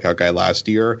the breakout guy last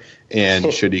year?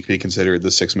 And should he be considered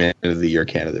the sixth man of the year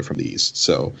candidate from the East?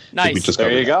 So nice.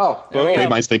 There you go. Great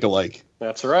minds think alike.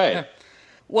 That's right. Yeah.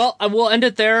 Well, we'll end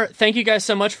it there. Thank you guys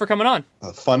so much for coming on.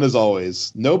 Fun as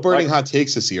always. No burning hot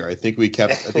takes this year. I think we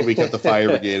kept the fire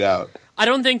brigade out. I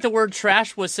don't think the word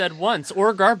trash was said once,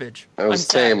 or garbage. It was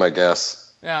tame, I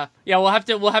guess. Yeah. We'll have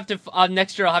to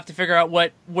next year. I'll have to figure out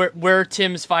where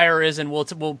Tim's fire is, and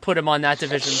we'll put him on that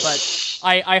division. But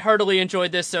I heartily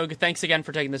enjoyed this, so thanks again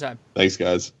for taking the time. Thanks,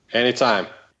 guys. Anytime.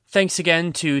 Thanks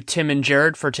again to Tim and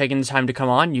Jared for taking the time to come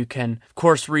on. You can, of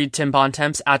course, read Tim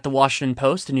Bontemps at the Washington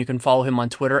Post, and you can follow him on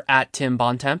Twitter at Tim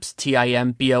Bontemps,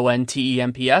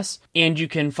 TIMBONTEMPS. And you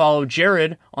can follow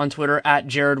Jared on Twitter at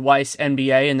Jared Weiss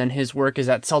NBA, and then his work is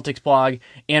at Celtics Blog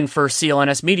and for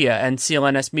CLNS Media. And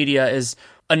CLNS Media is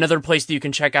another place that you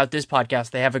can check out this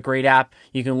podcast. They have a great app.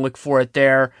 You can look for it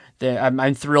there.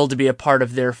 I'm thrilled to be a part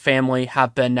of their family,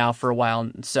 have been now for a while.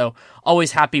 So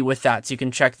always happy with that. So you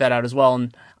can check that out as well.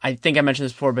 And I think I mentioned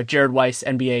this before, but Jared Weiss,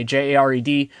 NBA,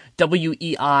 JaredWeiss,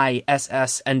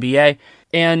 NBA.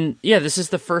 And yeah, this is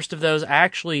the first of those I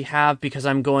actually have because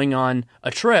I'm going on a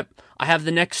trip. I have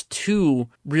the next 2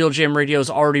 Real Jam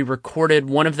Radios already recorded.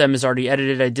 One of them is already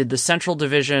edited. I did the Central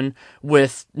Division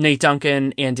with Nate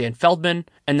Duncan and Dan Feldman.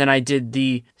 And then I did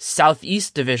the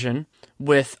Southeast Division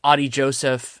with Adi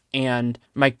Joseph and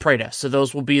Mike Prada. So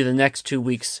those will be the next 2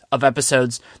 weeks of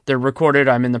episodes. They're recorded.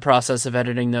 I'm in the process of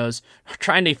editing those. I'm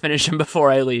trying to finish them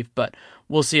before I leave, but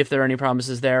we'll see if there are any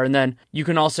promises there. And then you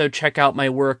can also check out my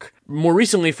work more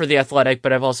recently for The Athletic,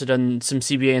 but I've also done some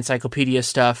CBA Encyclopedia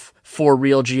stuff for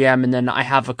Real GM. And then I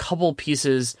have a couple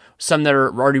pieces, some that are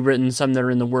already written, some that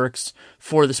are in the works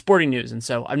for the Sporting News. And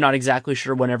so I'm not exactly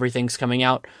sure when everything's coming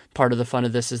out. Part of the fun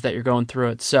of this is that you're going through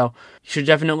it. So you should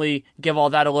definitely give all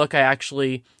that a look. I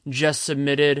actually just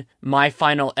submitted my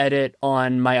final edit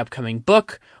on my upcoming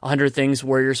book, 100 Things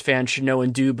Warriors Fans Should Know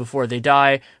and Do Before They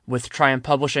Die, with Triumph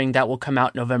Publishing. That will come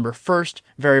out November 1st.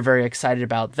 Very, very excited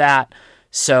about that.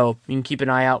 So you can keep an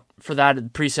eye out for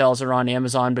that. Pre-sales are on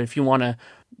Amazon, but if you want to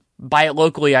buy it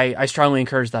locally, I strongly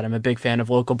encourage that. I'm a big fan of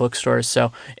local bookstores.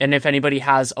 So, and if anybody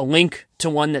has a link to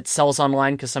one that sells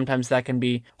online, because sometimes that can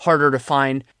be harder to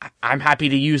find, I'm happy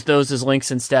to use those as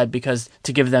links instead, because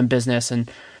to give them business. And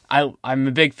I'm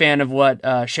a big fan of what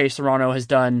Shea Serrano has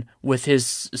done with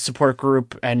his support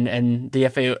group and the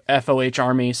FOH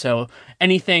Army. So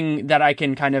anything that I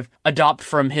can kind of adopt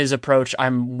from his approach,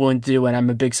 I'm willing to do, and I'm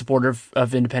a big supporter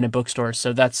of independent bookstores.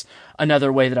 So that's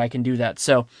another way that I can do that.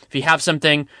 So if you have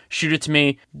something, shoot it to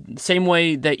me. Same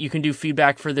way that you can do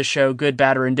feedback for the show, good,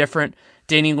 bad, or indifferent.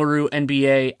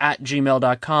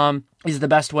 DannyLaRueNBA@gmail.com is the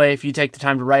best way. If you take the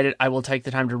time to write it, I will take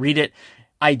the time to read it.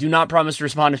 I do not promise to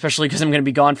respond, especially because I'm going to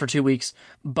be gone for 2 weeks,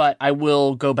 but I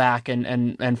will go back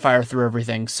and fire through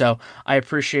everything. So I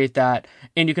appreciate that.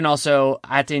 And you can also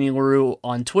 @Danny LaRue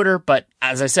on Twitter. But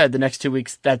as I said, the next 2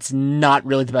 weeks, that's not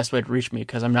really the best way to reach me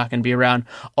because I'm not going to be around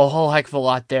a whole heck of a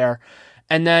lot there.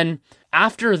 And then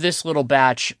after this little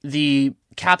batch, the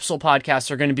capsule podcasts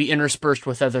are going to be interspersed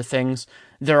with other things.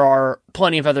 There are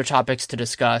plenty of other topics to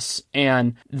discuss,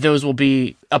 and those will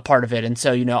be a part of it. And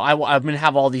so, I'm going to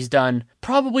have all these done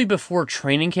probably before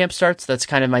training camp starts. That's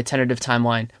kind of my tentative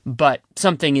timeline, but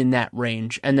something in that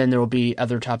range. And then there will be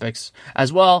other topics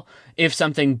as well. If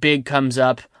something big comes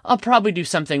up, I'll probably do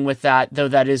something with that, though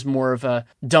that is more of a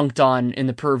dunked on in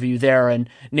the purview there. And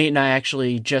Nate and I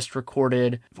actually just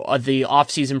recorded the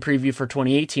off-season preview for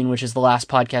 2018, which is the last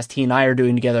podcast he and I are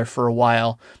doing together for a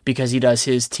while, because he does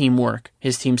his teamwork,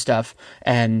 his team stuff,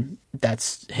 and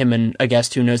that's him and a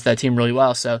guest who knows that team really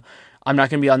well. So I'm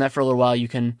not going to be on that for a little while. You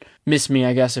can miss me,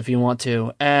 I guess, if you want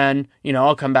to. And,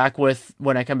 I'll come back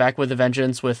when I come back with a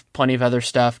vengeance, with plenty of other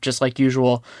stuff, just like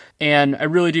usual. And I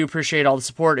really do appreciate all the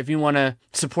support. If you want to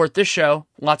support this show,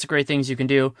 lots of great things you can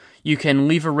do. You can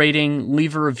leave a rating,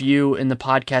 leave a review in the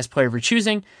podcast player of your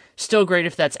choosing. Still great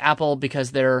if that's Apple,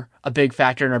 because they're a big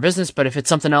factor in our business. But if it's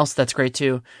something else, that's great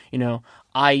too.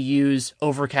 I use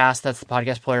Overcast. That's the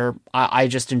podcast player. I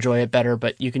just enjoy it better,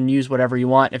 but you can use whatever you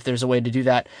want if there's a way to do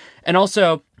that. And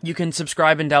also, you can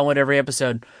subscribe and download every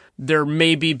episode. There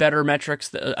may be better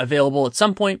metrics available at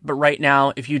some point, but right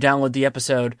now, if you download the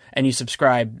episode and you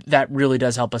subscribe, that really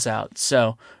does help us out.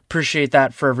 So appreciate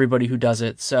that for everybody who does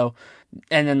it. So,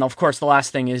 and then of course, the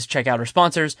last thing is check out our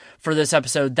sponsors for this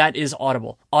episode. That is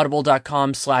Audible,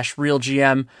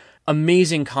 audible.com/realgm.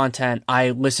 Amazing content.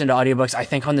 I listen to audiobooks. I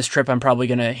think on this trip, I'm probably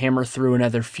going to hammer through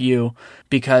another few,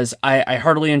 because I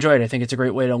heartily enjoy it. I think it's a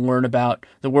great way to learn about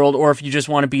the world, or if you just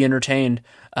want to be entertained.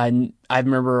 I I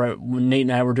remember when Nate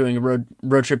and I were doing a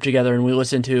road trip together, and we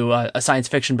listened to a science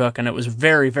fiction book, and it was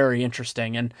very, very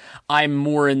interesting. And I'm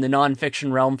more in the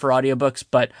nonfiction realm for audiobooks,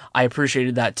 but I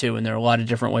appreciated that too. And there are a lot of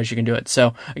different ways you can do it.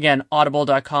 So again,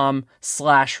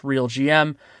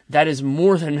 audible.com/realgm. That is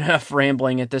more than enough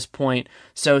rambling at this point.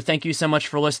 So thank you so much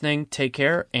for listening. Take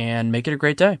care and make it a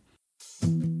great day.